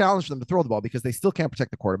is a challenge for them to throw the ball because they still can't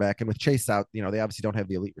protect the quarterback. And with Chase out, they obviously don't have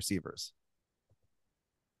the elite receivers.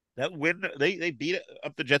 That win, they beat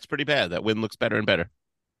up the Jets pretty bad. That win looks better and better.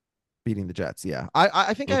 Beating the Jets, yeah.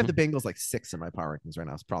 I think I have the Bengals like 6 in my power rankings right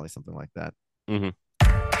now. It's probably something like that.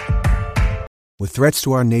 With threats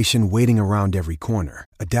to our nation waiting around every corner,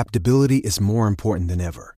 adaptability is more important than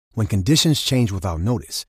ever. When conditions change without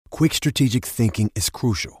notice, quick strategic thinking is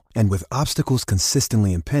crucial. And with obstacles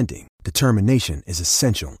consistently impending, determination is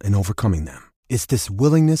essential in overcoming them. It's this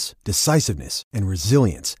willingness, decisiveness, and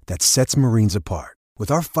resilience that sets Marines apart.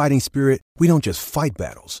 With our fighting spirit, we don't just fight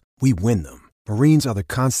battles, we win them. Marines are the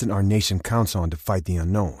constant our nation counts on to fight the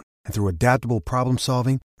unknown. And through adaptable problem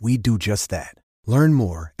solving, we do just that. Learn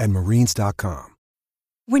more at marines.com.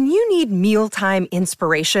 When you need mealtime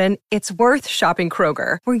inspiration, it's worth shopping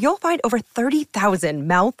Kroger, where you'll find over 30,000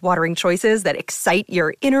 mouth-watering choices that excite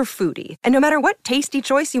your inner foodie. And no matter what tasty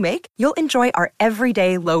choice you make, you'll enjoy our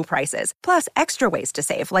everyday low prices, plus extra ways to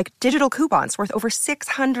save, like digital coupons worth over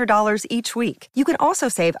 $600 each week. You can also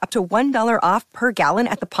save up to $1 off per gallon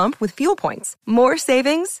at the pump with fuel points. More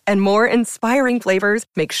savings and more inspiring flavors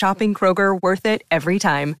make shopping Kroger worth it every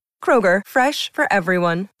time. Kroger, fresh for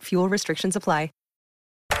everyone. Fuel restrictions apply.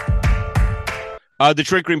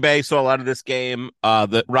 Detroit Green Bay saw a lot of this game.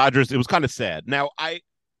 The Rodgers, it was kind of sad. Now,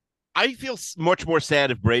 I feel much more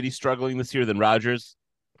sad if Brady's struggling this year than Rodgers.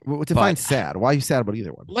 Well, define sad. Why are you sad about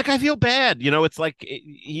either one? Like, I feel bad. It's like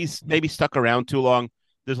he's maybe stuck around too long.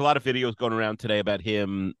 There's a lot of videos going around today about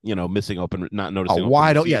him, missing open, not noticing.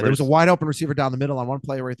 There was a wide open receiver down the middle on one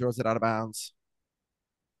play where he throws it out of bounds.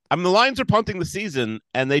 I mean, the Lions are punting the season,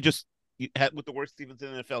 and they just had, with the worst defense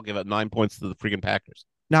in the NFL, give up 9 points to the freaking Packers.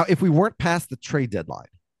 Now, if we weren't past the trade deadline,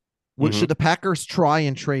 should the Packers try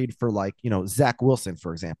and trade for Zach Wilson,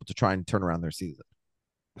 for example, to try and turn around their season?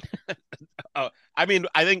 I mean,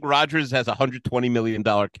 I think Rodgers has a $120 million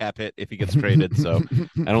cap hit if he gets traded, so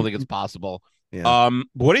I don't think it's possible. Yeah.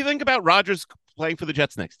 What do you think about Rodgers playing for the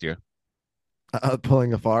Jets next year?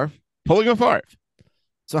 Pulling a Favre? Pulling a Favre.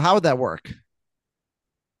 So how would that work?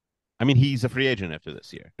 I mean, he's a free agent after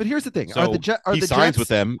this year. But here's the thing: so he signs with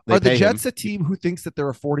them. Are the Jets a team who thinks that they're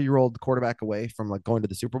a 40-year-old quarterback away from going to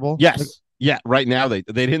the Super Bowl? Yes. Right now they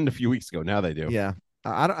didn't a few weeks ago. Now they do. Yeah.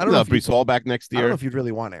 I don't know if Breece Hall back next year. I don't know if you'd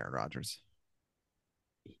really want Aaron Rodgers.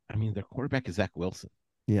 I mean, their quarterback is Zach Wilson.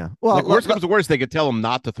 Yeah. Well, like, worst comes to worst, they could tell him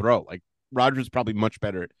not to throw. Like Rodgers is probably much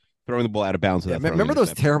better at throwing the ball out of bounds. Remember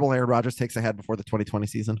those terrible Aaron Rodgers takes I had before the 2020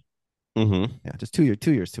 season? Mm-hmm. Yeah, just 2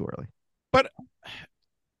 years too early. But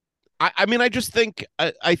I mean, I just think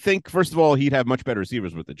I think first of all he'd have much better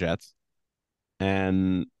receivers with the Jets,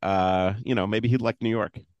 and maybe he'd like New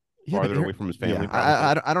York, farther away from his family.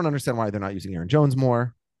 Yeah, I don't understand why they're not using Aaron Jones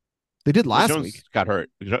more. They did last week. Got hurt.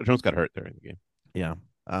 Jones got hurt during the game. Yeah,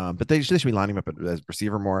 but they should be lining him up as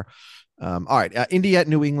receiver more. All right, Indy at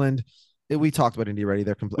New England. We talked about Indy already.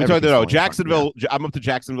 They're completely. We talked about Jacksonville. Yeah. I'm up to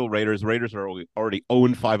Jacksonville Raiders. Raiders are already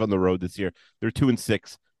 0-5 on the road this year. They're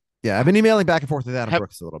 2-6. Yeah, I've been emailing back and forth with Adam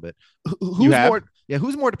Brooks a little bit.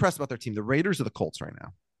 Who's more depressed about their team, the Raiders or the Colts right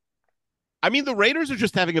now? I mean, the Raiders are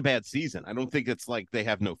just having a bad season. I don't think it's like they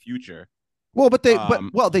have no future. Well, but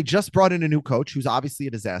they just brought in a new coach who's obviously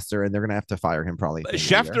a disaster, and they're going to have to fire him probably.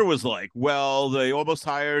 Schefter was like, well, they almost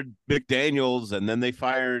hired McDaniels, and then they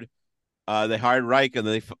hired Reich, and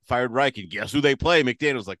then they fired Reich, and guess who they play?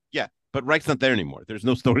 McDaniels. Like, yeah, but Reich's not there anymore. There's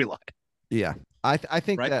no storyline. Yeah, I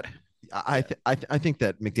think right? that I think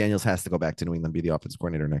that McDaniels has to go back to New England, be the offensive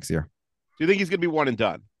coordinator next year. Do you think he's going to be one and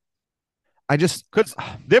done? Because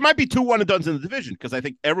there might be 2 one and dones in the division, because I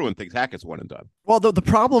think everyone thinks Hackett's one and done. Well, the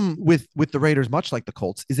problem with the Raiders, much like the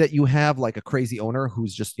Colts, is that you have like a crazy owner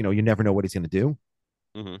who's just, you never know what he's going to do.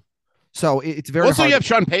 Mm-hmm. So it's very also hard. You have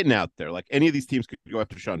Sean Payton out there. Like any of these teams could go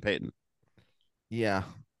after Sean Payton. Yeah.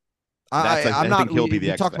 I'm not. He'll be the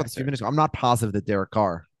we X talked about factor. this a few minutes ago. I'm not positive that Derek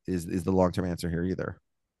Carr is the long-term answer here either.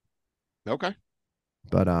 Okay.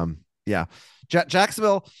 But yeah,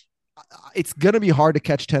 Jacksonville, it's going to be hard to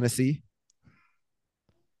catch Tennessee.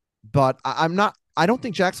 But I don't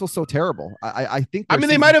think Jacksonville's so terrible. I think.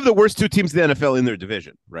 They might have the worst 2 teams in the NFL in their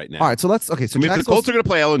division right now. All right, so let's. Okay, so if the Colts are going to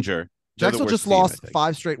play Ellinger. Jacksonville just lost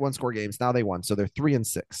 5 straight one-score games. Now they won, so they're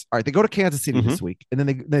 3-6. All right, they go to Kansas City this week, and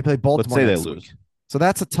then they play Baltimore. Let's say next they week. lose. So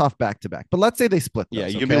that's a tough back-to-back. But let's say they split those. Yeah,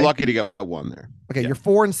 you can be lucky to get 1 there. Okay, yeah. You're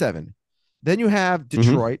 4-7. Then you have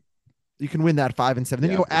Detroit. You can win that 5-7.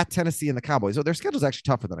 Then you go at Tennessee and the Cowboys. So their schedule's actually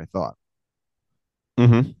tougher than I thought.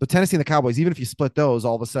 Mm-hmm. So Tennessee and the Cowboys, even if you split those,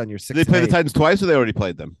 all of a sudden you're 6. Did they play the Titans twice, or they already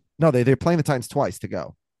played them? No, they're playing the Titans twice to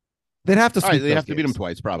go. They'd have to. They have to beat them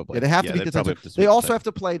twice, probably. Yeah, they have to beat the Titans. They also have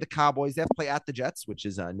to play the Cowboys. They have to play at the Jets, which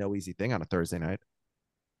is no easy thing on a Thursday night.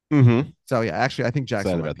 Mm-hmm. So yeah, actually, I think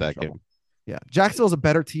Jacksonville about that game. Yeah, Jacksonville's a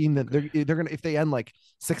better team than they're gonna. If they end like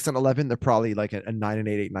 6-11, they're probably like a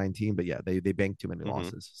 9-8, 8-9 But yeah, they bank too many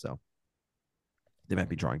losses, so they might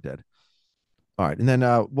be drawing dead. All right, and then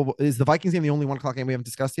is the Vikings game the only 1:00 game we haven't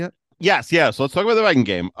discussed yet? Yes. So let's talk about the Viking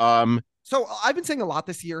game. So I've been saying a lot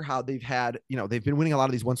this year how they've had, they've been winning a lot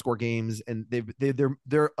of these 1-score games, and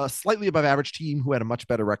they're a slightly above average team who had a much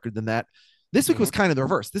better record than that. This week was kind of the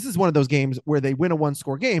reverse. This is one of those games where they win a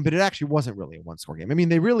 1-score game, but it actually wasn't really a 1-score game. I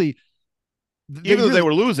mean, even though they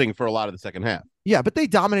were losing for a lot of the second half. Yeah, but they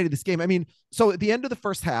dominated this game. I mean, so at the end of the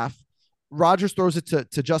first half, Rodgers throws it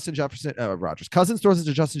to Justin Jefferson. Cousins throws it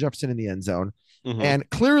to Justin Jefferson in the end zone, and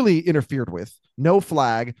clearly interfered with. No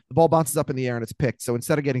flag. The ball bounces up in the air and it's picked. So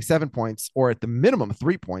instead of getting 7 points, or at the minimum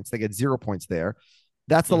 3 points, they get 0 points there.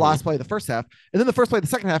 That's the last play of the first half. And then the first play of the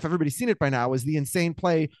second half, everybody's seen it by now, is the insane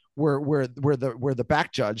play where the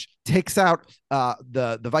back judge takes out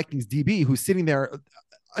the Vikings DB who's sitting there.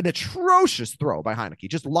 An atrocious throw by Heineke,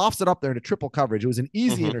 just lofts it up there into triple coverage. It was an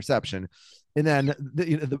easy interception. And then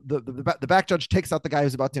the back judge takes out the guy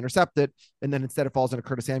who's about to intercept it. And then instead it falls into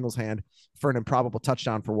Curtis Samuel's hand for an improbable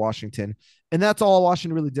touchdown for Washington. And that's all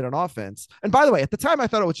Washington really did on offense. And by the way, at the time I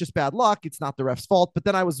thought it was just bad luck. It's not the ref's fault. But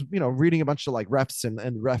then I was, reading a bunch of like refs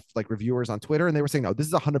and ref like reviewers on Twitter, and they were saying, no, this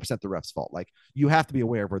is 100% the ref's fault. Like, you have to be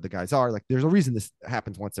aware of where the guys are. Like, there's a reason this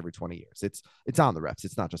happens once every 20 years. It's on the refs.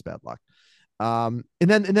 It's not just bad luck. And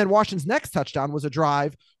then Washington's next touchdown was a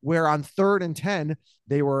drive where on 3rd and 10,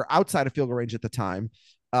 they were outside of field goal range at the time.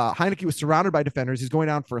 Heineke was surrounded by defenders. He's going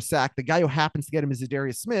down for a sack. The guy who happens to get him is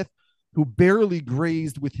Zadarius Smith, who barely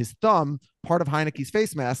grazed with his thumb part of Heineke's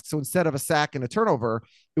face mask. So instead of a sack and a turnover,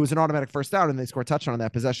 it was an automatic first down, and they scored a touchdown on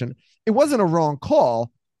that possession. It wasn't a wrong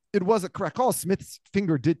call. It was a correct call. Smith's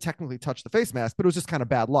finger did technically touch the face mask, but it was just kind of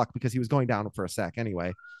bad luck because he was going down for a sack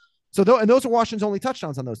anyway. So those are Washington's only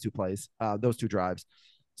touchdowns on those 2 plays, those 2 drives.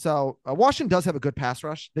 So Washington does have a good pass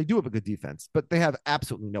rush. They do have a good defense, but they have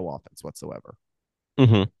absolutely no offense whatsoever.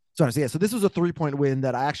 Mm-hmm. So so this was a 3-point win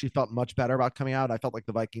that I actually felt much better about coming out. I felt like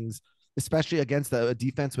the Vikings, especially against a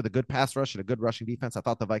defense with a good pass rush and a good rushing defense, I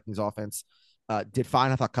thought the Vikings offense did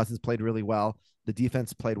fine. I thought Cousins played really well. The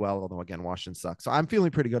defense played well, although again, Washington sucks. So I'm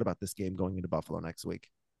feeling pretty good about this game going into Buffalo next week.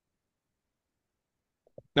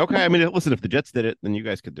 Okay, I mean, listen, if the Jets did it, then you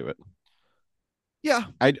guys could do it. Yeah,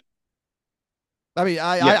 I mean,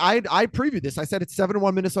 I previewed this. I said it's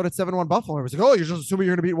 7-1 Minnesota, it's 7-1 Buffalo. I was like, oh, you're just assuming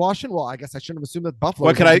you're going to beat Washington. Well, I guess I shouldn't have assumed that Buffalo.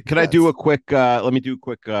 Well, can I do a quick? Let me do a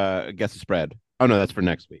quick guess the spread. Oh no, that's for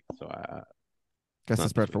next week. So guess the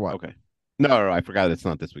spread for what? Okay. No, I forgot it's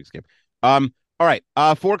not this week's game. All right.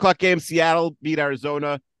 4:00 game. Seattle beat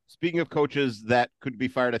Arizona. Speaking of coaches that could be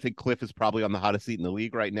fired, I think Cliff is probably on the hottest seat in the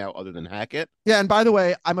league right now, other than Hackett. Yeah, and by the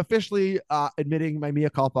way, I'm officially admitting my mea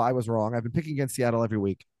culpa. I was wrong. I've been picking against Seattle every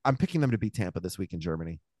week. I'm picking them to beat Tampa this week in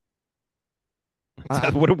Germany.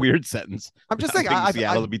 What a weird sentence. I'm just saying,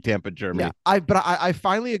 Seattle to beat Tampa, Germany. Yeah, I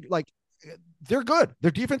finally like. They're good.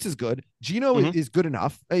 Their defense is good. Gino is good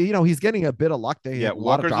enough. He's getting a bit of luck. They have a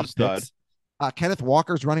lot of drop picks. Kenneth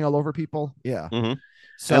Walker's running all over people. Yeah. Mm-hmm.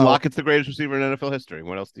 So, and Lockett's the greatest receiver in NFL history.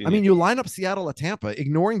 What else do you need? mean, you line up Seattle at Tampa,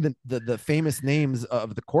 ignoring the famous names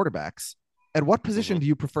of the quarterbacks. At what position do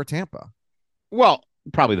you prefer Tampa? Well,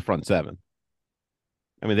 probably the front seven.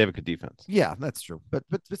 I mean, they have a good defense. Yeah, that's true. But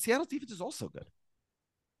Seattle's defense is also good.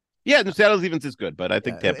 Yeah, Seattle's defense is good, but I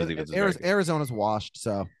think Tampa's defense is very good. Arizona's washed,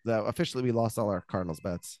 so officially we lost all our Cardinals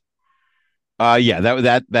bets. Yeah,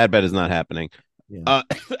 that bet is not happening. Yeah.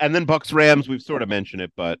 And then Bucks Rams, we've sort of mentioned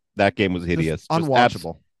it, but that game was hideous, just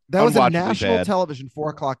unwatchable. That was a national bad. Television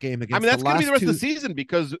 4:00 game against. I mean, that's going to be the rest of the season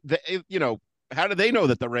because how do they know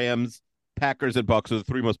that the Rams, Packers, and Bucks are the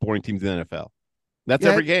three most boring teams in the NFL? That's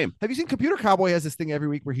every game. Have you seen Computer Cowboy has this thing every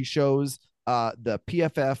week where he shows the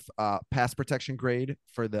PFF pass protection grade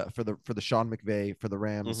for the Sean McVay for the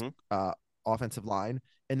Rams offensive line,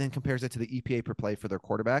 and then compares it to the EPA per play for their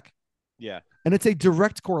quarterback. Yeah. And it's a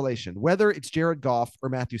direct correlation, whether it's Jared Goff or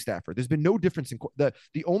Matthew Stafford. There's been no difference in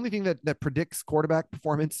the only thing that predicts quarterback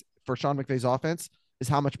performance for Sean McVay's offense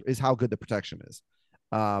is how good the protection is.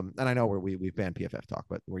 And I know we've banned PFF talk,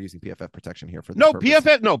 but we're using PFF protection here for this purpose.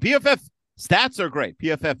 PFF stats are great.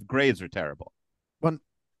 PFF grades are terrible.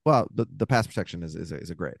 Well, the pass protection is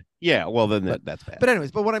a grade. Yeah, well then that's bad. But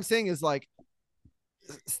anyways, what I'm saying is like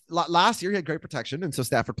last year he had great protection, and so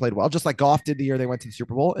Stafford played well, just like Goff did the year they went to the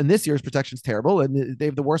Super Bowl. And this year's protection's terrible, and they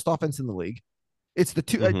have the worst offense in the league. It's the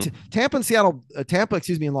two Tampa and Seattle,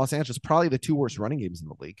 and Los Angeles, probably the two worst running games in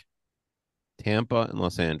the league. Tampa and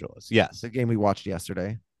Los Angeles, yes, the game we watched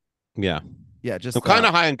yesterday. Yeah, just I'm kind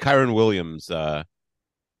of high on Kyron Williams.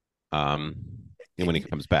 When he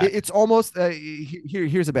comes back, it's almost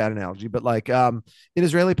here's a bad analogy, but like in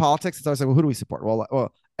Israeli politics, it's always like, well, who do we support?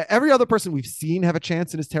 Well, every other person we've seen have a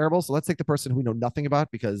chance and is terrible. So let's take the person who we know nothing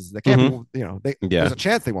about because they can't be, there's a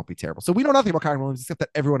chance they won't be terrible. So we know nothing about Kyron Williams except that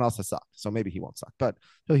everyone else has sucked. So maybe he won't suck, but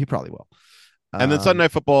he probably will. And then Sunday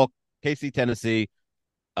Night Football, KC, Tennessee.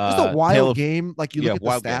 Just a wild game. Like you look at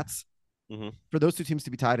the stats for those two teams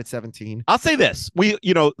to be tied at 17. I'll say this: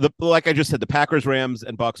 like I just said, the Packers, Rams,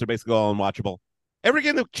 and Bucks are basically all unwatchable. Every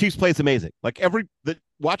game the Chiefs play is amazing. Like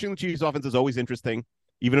watching the Chiefs offense is always interesting,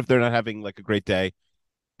 even if they're not having like a great day.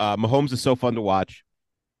 Mahomes is so fun to watch.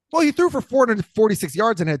 Well, he threw for 446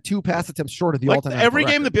 yards and had 2 pass attempts short of the all-time. Every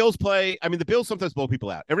game the Bills play, I mean, the Bills sometimes blow people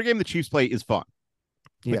out. Every game the Chiefs play is fun.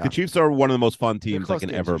 Like, the Chiefs are one of the most fun teams I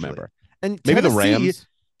can ever remember. And maybe the Rams.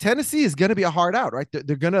 Tennessee is going to be a hard out, right?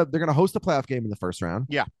 They're gonna host a playoff game in the first round.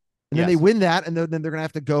 Yeah. And then they win that, and then they're going to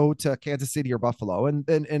have to go to Kansas City or Buffalo.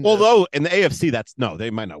 And although in the AFC, they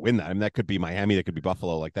might not win that. I mean, that could be Miami, that could be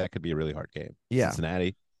Buffalo. Like that could be a really hard game. Yeah,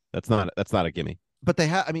 Cincinnati. That's not a gimme. But they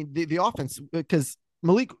have. I mean, the offense, because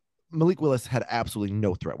Malik Willis had absolutely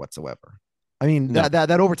no threat whatsoever. I mean, that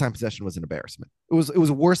overtime possession was an embarrassment. It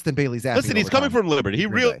was worse than Bailey Zappi. Listen, he's coming from Liberty. He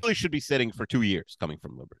really should be sitting for 2 years. Coming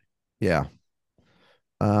from Liberty. Yeah.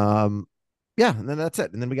 Yeah, and then that's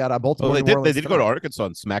it. And then we got Baltimore. They did go to Arkansas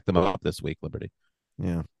and smack them up this week, Liberty.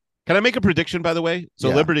 Yeah. Can I make a prediction, by the way? So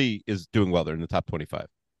Liberty is doing well. They're in the top 25.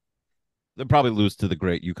 They'll probably lose to the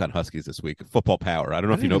great UConn Huskies this week. Football power. I don't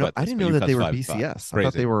know if you know about this. I didn't know that they were BCS. I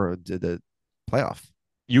thought they were the playoff.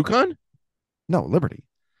 UConn? No, Liberty.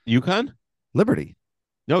 UConn? Liberty.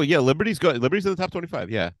 No, yeah, Liberty's good. Liberty's in the top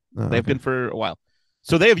 25. Yeah, they've been for a while.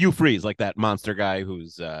 So they have Hugh Freeze, like that monster guy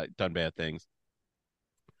who's done bad things.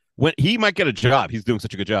 When he might get a job, he's doing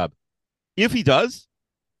such a good job. If he does,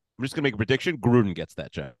 I'm just gonna make a prediction: Gruden gets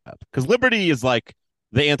that job because Liberty is like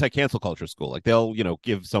the anti-cancel culture school. Like they'll,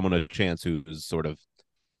 give someone a chance who's sort of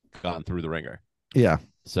gone through the ringer. Yeah.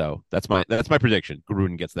 So that's my prediction.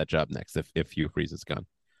 Gruden gets that job next if Hugh Freeze is gone.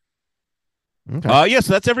 Okay.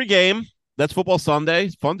 So that's every game. That's Football Sunday.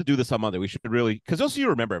 It's fun to do this on Monday. We should really, because also you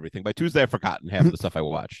remember everything. By Tuesday, I've forgotten half of the stuff I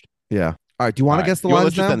watched. Yeah. All right. Do you want to guess the lines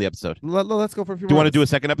let's now? just end the episode. Let's go for a few. Do you want to do a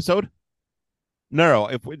second episode? No.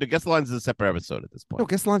 If we guess the lines is a separate episode at this point. No,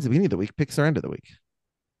 guess the lines at the beginning of the week. Picks are end of the week.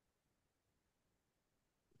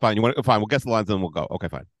 Fine. Fine. We'll guess the lines and then we'll go. Okay.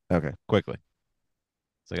 Fine. Okay. Quickly.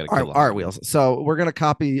 So I got to All kill right, them. all right, Wheels. So we're gonna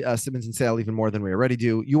copy Simmons and Sale even more than we already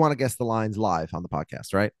do. You want to guess the lines live on the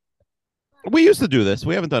podcast, right? We used to do this.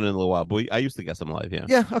 We haven't done it in a little while, but I used to guess them live. Yeah.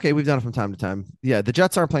 Yeah. Okay, we've done it from time to time. Yeah, the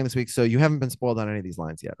Jets aren't playing this week, so you haven't been spoiled on any of these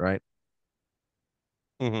lines yet, right?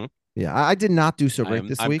 Mm-hmm. Yeah, I did not do so great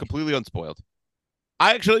this I'm week. completely unspoiled.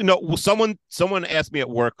 I actually no. Well, someone asked me at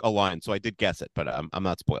work a line, so I did guess it, but I'm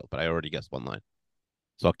not spoiled. But I already guessed one line,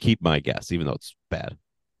 so I'll keep my guess, even though it's bad.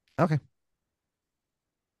 Okay.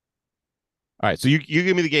 All right. So you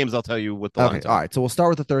give me the games, I'll tell you what the lines are. All right. So we'll start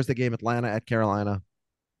with the Thursday game, Atlanta at Carolina.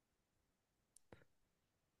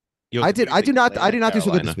 I did not do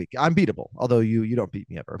so good this week. I'm beatable, although you don't beat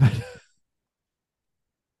me ever. But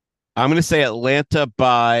I'm going to say Atlanta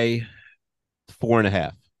by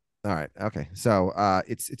 4.5. All right. Okay. So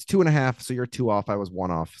it's 2.5. So you're 2 off. I was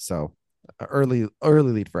 1 off. So early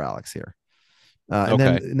lead for Alex here.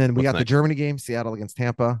 And then we got the Germany game, Seattle against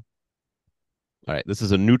Tampa. All right. This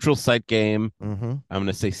is a neutral site game. Mm-hmm. I'm going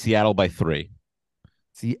to say Seattle by 3.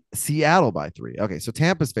 Seattle by 3. Okay. So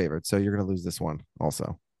Tampa's favored. So you're going to lose this one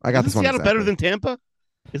also. I got this one. Seattle better than Tampa?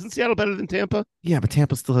 Isn't Seattle better than Tampa? Yeah, but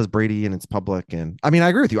Tampa still has Brady and it's public. And I mean, I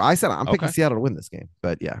agree with you. I said I'm picking Seattle to win this game.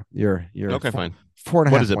 But yeah, you're okay. Fine.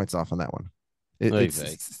 4.5 points off on that one.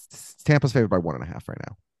 It's Tampa's favored by 1.5 right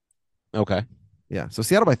now. Okay. Yeah. So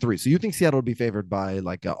Seattle by 3. So you think Seattle would be favored by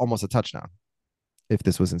like almost a touchdown if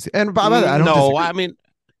this was in Seattle? And by the way, I don't disagree. I mean,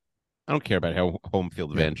 I don't care about home field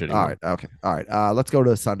advantage anymore. All right. Okay. All right. Let's go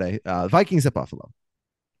to Sunday. Vikings at Buffalo.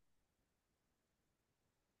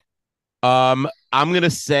 I'm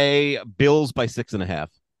gonna say Bills by 6.5.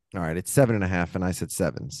 All right, it's 7.5, and I said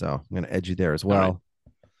 7, so I'm gonna edge you there as well.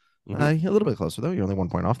 Right. A little bit closer though. You're only 1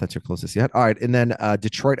 point off. That's your closest yet. All right, and then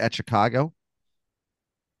Detroit at Chicago.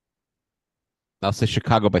 I'll say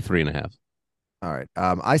Chicago by 3.5. All right,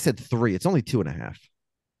 I said 3. It's only 2.5.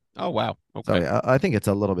 Oh wow. Okay. So yeah, I think it's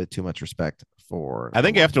a little bit too much respect for. I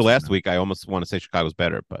think after last week, I almost want to say Chicago's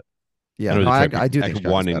better, but. Yeah, I do think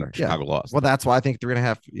won in better. Chicago lost. Well, that's why I think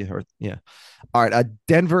 3.5. Yeah. All right.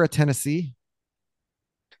 Denver at Tennessee.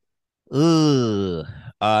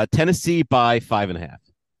 Tennessee by 5.5.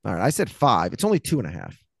 All right. I said 5. It's only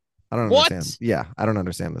 2.5. I don't understand. Yeah, I don't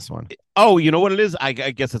understand this one. Oh, you know what it is? I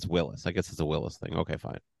guess it's Willis. I guess it's a Willis thing. Okay,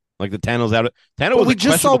 fine. Like the Tannehill's out. Tannehill was we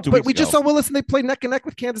just saw Willis and they played neck and neck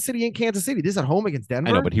with Kansas City in Kansas City. This is at home against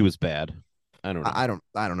Denver. I know, but he was bad. I don't know.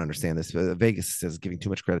 I don't understand this. Vegas is giving too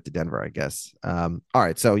much credit to Denver, I guess. All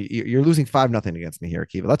right, so you're losing 5-0 against me here,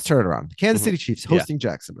 Akiva. Let's turn it around. Kansas City Chiefs hosting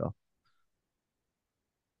Jacksonville.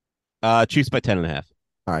 Chiefs by 10.5.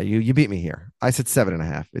 All right, you beat me here. I said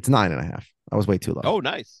 7.5. It's 9.5. I was way too low. Oh,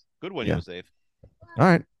 nice, good one, Yosef. All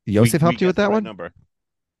right, Yosef helped you with that one. Number.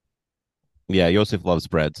 Yeah, Yosef loves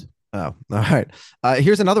spreads. Oh, all right.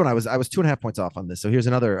 Here's another one. I was 2.5 points off on this. So here's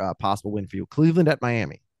another possible win for you. Cleveland at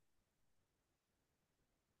Miami.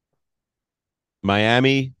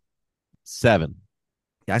 Miami 7.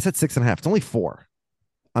 Yeah, I said 6.5. It's only 4.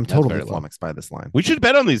 I'm totally flummoxed by this line. We should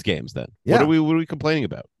bet on these games then. Yeah. What are we complaining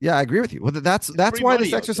about? Yeah, I agree with you. Well, that's why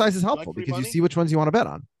this exercise is helpful because you see which ones you want to bet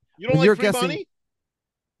on. You don't like free money?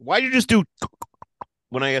 Why you just do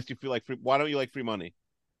when I asked you if you like free? Why don't you like free money?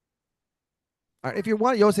 All right, if you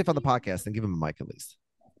want Yosef on the podcast, then give him a mic at least.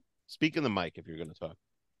 Speak in the mic if you're going to talk.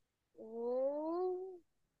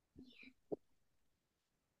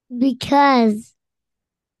 Because.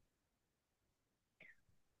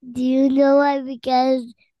 Do you know why?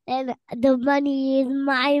 Because then the money is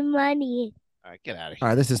my money. All right, get out of here. All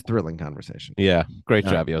right, this is thrilling conversation. Yeah, great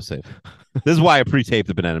job, Yosef. This is why I pre-tape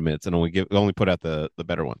the banana minutes and only put out the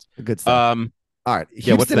better ones. Good stuff. All right,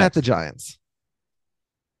 Houston at the Giants.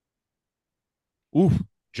 Ooh,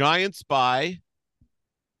 Giants by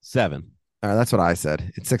 7. All right, that's what I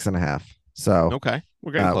said. It's 6.5. So okay,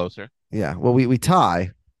 we're getting closer. Yeah, well, we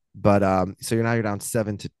tie, but so you're down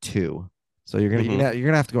 7-2. So you're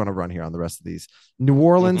gonna have to go on a run here on the rest of these. New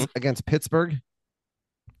Orleans against Pittsburgh.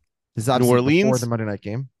 This is obviously New Orleans before the Monday night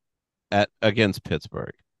game against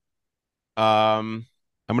Pittsburgh. I'm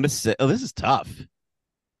gonna say, this is tough.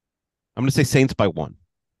 I'm gonna say Saints by 1.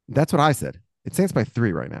 That's what I said. It's Saints by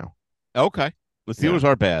 3 right now. Okay, the Steelers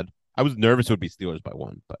are bad. I was nervous it would be Steelers by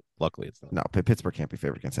 1, but luckily it's not. No, Pittsburgh can't be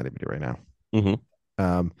favored against anybody right now.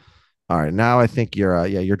 Mm-hmm. All right, now I think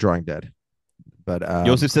you're drawing dead. But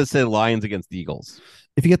Joseph says say Lions against the Eagles.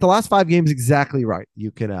 If you get the last 5 games exactly right,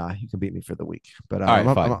 you can beat me for the week. But I'm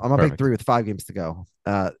a big 3 with 5 games to go.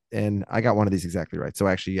 And I got one of these exactly right. So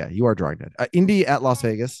actually, yeah, you are drawing dead. Indy at Las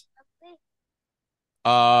Vegas.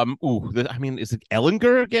 I mean, is it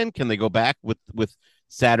Ellinger again? Can they go back with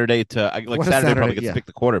Saturday to Saturday probably gets to pick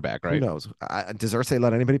the quarterback, right? Who knows? Does Irsay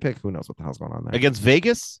let anybody pick? Who knows what the hell's going on there? Against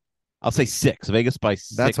Vegas? I'll say 6. Vegas by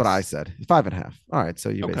 6. That's what I said. 5.5. All right, so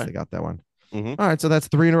you basically got that one. Mhm. All right, so that's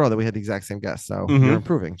 3 in a row that we had the exact same guess. So Mhm. you're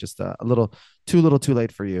improving. Just a little too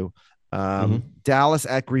late for you. Dallas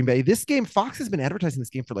at Green Bay. This game, Fox has been advertising this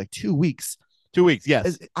game for like 2 weeks. 2 weeks,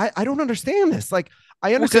 yes. I don't understand this. Like, I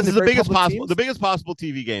Because understand the very biggest public possible teams, the biggest possible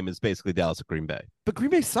TV game is basically Dallas at Green Bay. but Green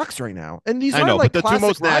Bay sucks right now. And these I are know, like but the two classic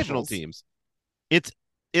most national rivals. teams.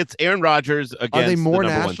 It's Aaron Rodgers against Are they more the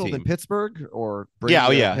number national one than team. Pittsburgh or Brady Yeah,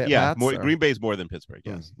 or yeah. Pats, More, or- Green Bay's more than Pittsburgh.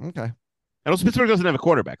 Yes. Okay. And also, Pittsburgh doesn't have a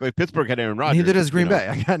quarterback. Like Pittsburgh had Aaron Rodgers. Neither does Green you know. Bay.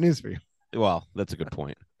 I got news for you. Well, that's a good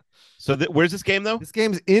point. So where's this game though? This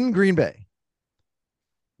game's in Green Bay.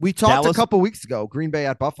 We talked Dallas- a couple weeks ago, Green Bay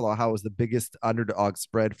at Buffalo, how it was the biggest underdog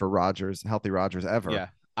spread for Rodgers, healthy Rodgers ever. Yeah,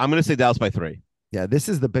 I'm going to say Dallas by 3. Yeah, this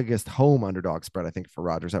is the biggest home underdog spread, I think, for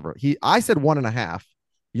Rodgers ever. I said 1.5.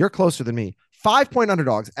 You're closer than me. 5-point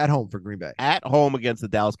underdogs at home for Green Bay. At home against the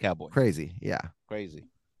Dallas Cowboys. Crazy. Yeah. Crazy.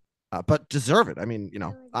 But deserve it. I mean,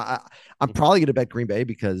 I'm probably going to bet Green Bay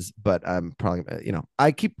but I'm probably,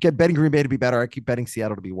 I keep betting Green Bay to be better. I keep betting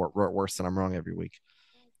Seattle to be worse, and I'm wrong every week.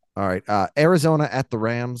 All right. Arizona at the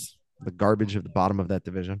Rams, the garbage of the bottom of that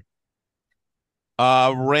division.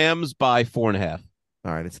 Rams by 4.5.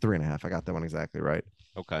 All right. It's 3.5. I got that one exactly right.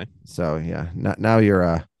 Okay. So yeah, now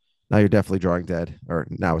you're definitely drawing dead, or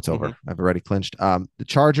now it's over. I've already clinched. The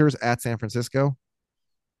Chargers at San Francisco.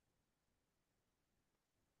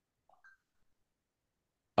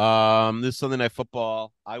 This Sunday Night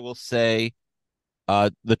Football, I will say, I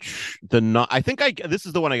think this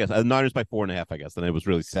is the one I guess. Niners by 4.5. I guess, and it was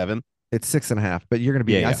really 7. It's 6.5, but you're going to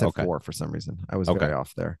be. I said 4 for some reason. I was very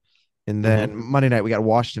off there. And then Monday night we got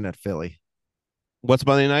Washington at Philly. What's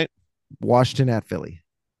Monday night? Washington at Philly.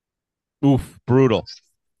 Oof, brutal.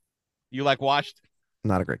 You like Washington?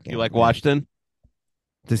 Not a great game. You like Washington?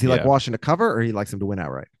 Does he like Washington to cover, or he likes him to win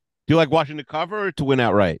outright? Do you like Washington to cover or to win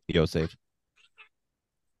outright, Yosef?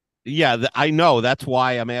 Yeah, I know. That's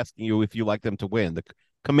why I'm asking you if you like them to win. The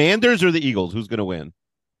Commanders or the Eagles? Who's going to win?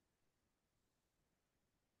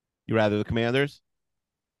 You rather the Commanders?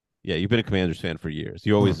 Yeah, you've been a Commanders fan for years.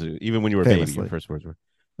 You always, even when you were a baby, your first words were.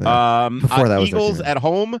 Before that was Eagles at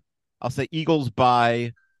home. I'll say Eagles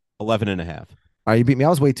by 11.5. All right, you beat me. I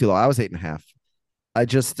was way too low. I was 8.5. I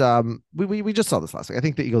just we just saw this last week. I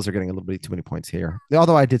think the Eagles are getting a little bit too many points here.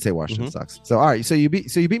 Although I did say Washington sucks. So all right, so you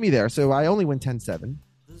beat me there. So I only win 10-7.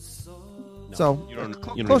 So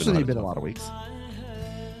closer than you've been a lot of weeks.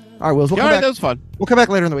 All right, Wills. We'll come back. That was fun. We'll come back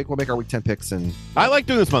later in the week. We'll make our week 10 picks. And I like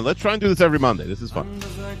doing this fun. Let's try and do this every Monday. This is fun.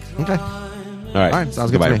 Okay. All right.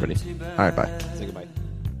 Sounds good. Goodbye, to me. everybody. All right. Bye. Say goodbye.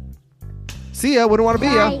 See ya. Wouldn't want to be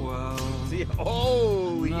ya. See ya.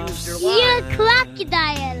 Oh, you used your You're line. a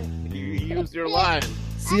crocodile. You used your line.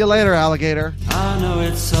 See you later, alligator. I know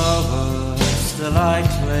it's over, still I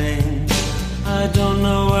cling. I don't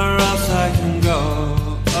know where else I can go.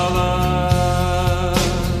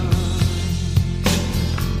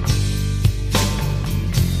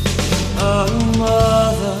 Oh,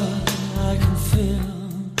 mother, I can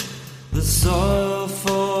feel the soil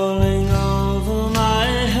falling over my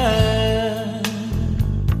head.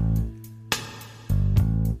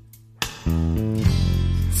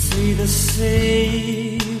 See, the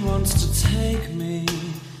sea wants to take me,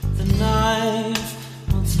 the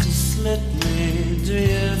knife wants to slit me. Do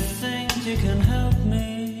you think you can help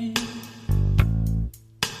me?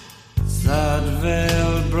 Sad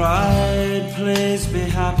veiled bride, please be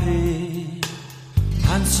happy.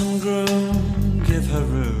 Handsome groom, give her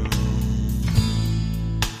room.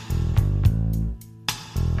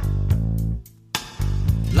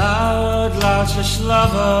 Loud, loutish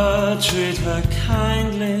lover, treat her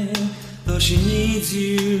kindly, though she needs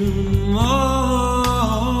you more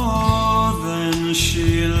than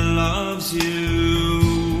she loves you.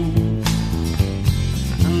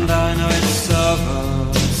 And I know it's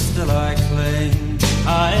over, still I cling.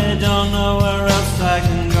 I don't know where else I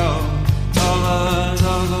can go.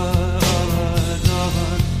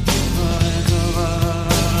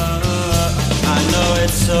 I know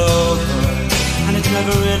it's over, and it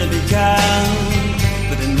never really began,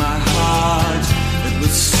 but in my heart it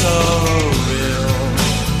was so real.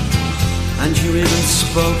 And you even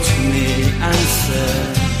spoke to me and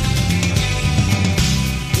said,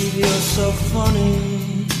 if you're so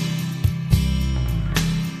funny,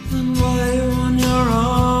 then why are you on your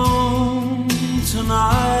own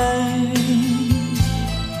tonight?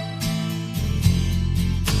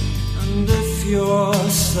 And if you're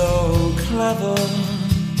so clever,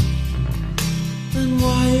 then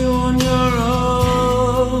why are you on your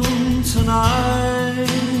own tonight?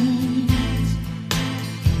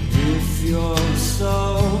 If you're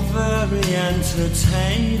so very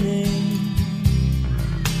entertaining,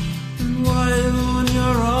 are you on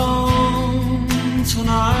your own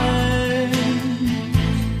tonight?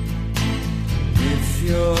 If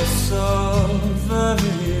you're so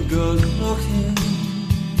very good looking,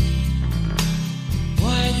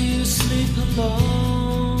 why do you sleep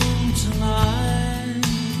alone tonight?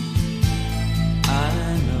 I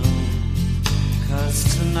know, 'cause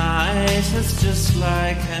tonight is just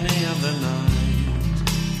like any other night.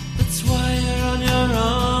 That's why you're on your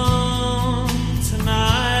own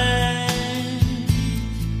tonight.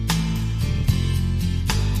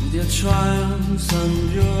 With your triumphs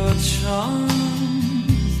and your charms,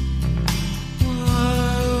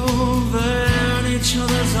 while they're in each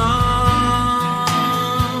other's arms.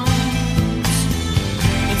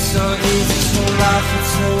 It's so easy to laugh,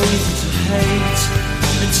 it's so easy to hate.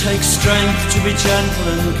 It takes strength to be gentle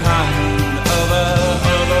and kind. Over.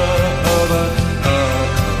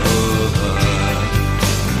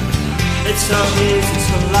 It's so easy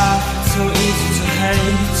to laugh, it's so easy to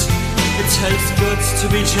hate. It takes guts to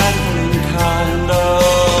be gentle and kind.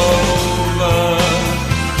 Over.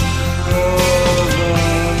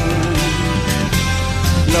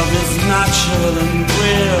 Love is natural and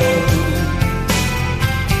real,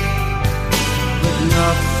 but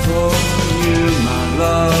not for you, my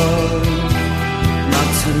love. Not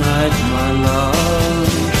tonight, my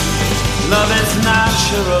love. Love is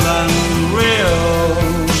natural and real,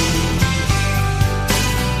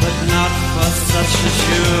 but not for such as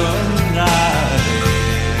you and I,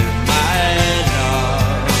 my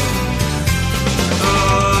love.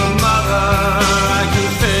 Oh, mother, I can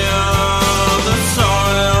feel the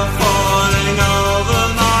soil falling over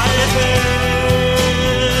my head.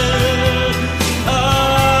 Oh,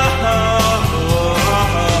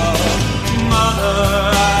 mother,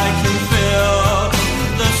 I can feel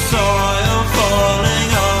the soil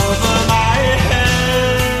falling over my head.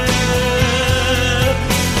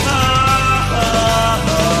 Mother,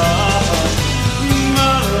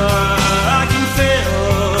 I can feel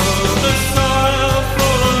the soil falling over my head. Mother, I can feel the soil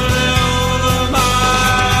falling over my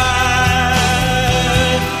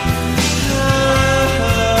head. Oh,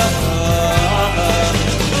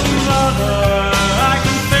 mother, I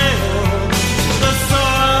can feel the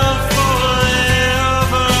soil falling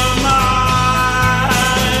over my head.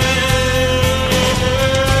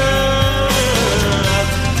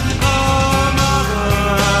 Oh, mother, I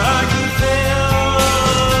can feel the soil falling over my head. Mother, I can feel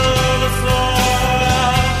the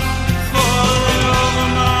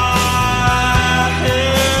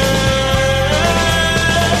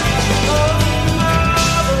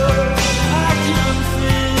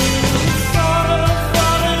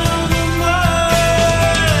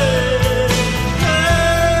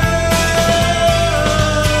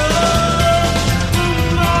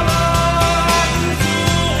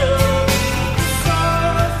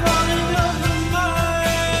soil falling over my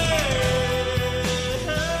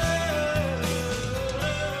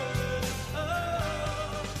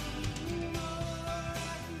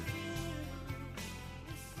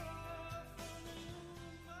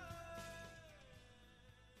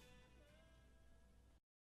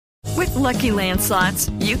With Lucky Land Slots,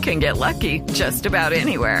 you can get lucky just about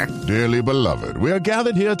anywhere. Dearly beloved, we are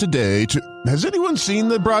gathered here today to... Has anyone seen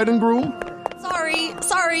the bride and groom?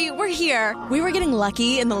 Sorry, we're here. We were getting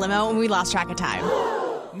lucky in the limo and we lost track of time.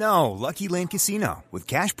 No, Lucky Land Casino, with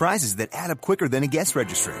cash prizes that add up quicker than a guest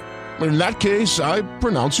registry. In that case, I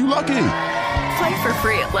pronounce you lucky. Play for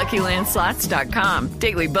free at LuckyLandSlots.com.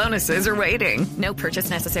 Daily bonuses are waiting. No purchase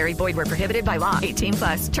necessary. Void where prohibited by law.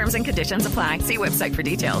 18+. Terms and conditions apply. See website for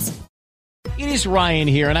details. It is Ryan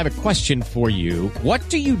here, and I have a question for you. What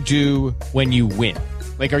do you do when you win?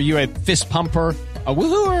 Like, are you a fist pumper, a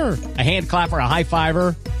woo-hooer, a hand clapper, a high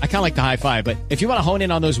fiver? I kind of like the high five, but if you want to hone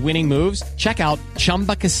in on those winning moves, check out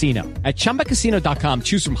Chumba Casino. At ChumbaCasino.com,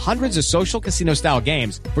 choose from hundreds of social casino-style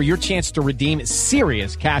games for your chance to redeem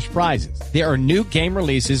serious cash prizes. There are new game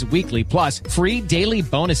releases weekly, plus free daily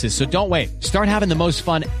bonuses, so don't wait. Start having the most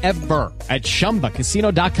fun ever at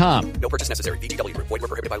ChumbaCasino.com. No purchase necessary. VGW Group. Void where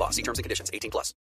prohibited by law. See terms and conditions. 18+.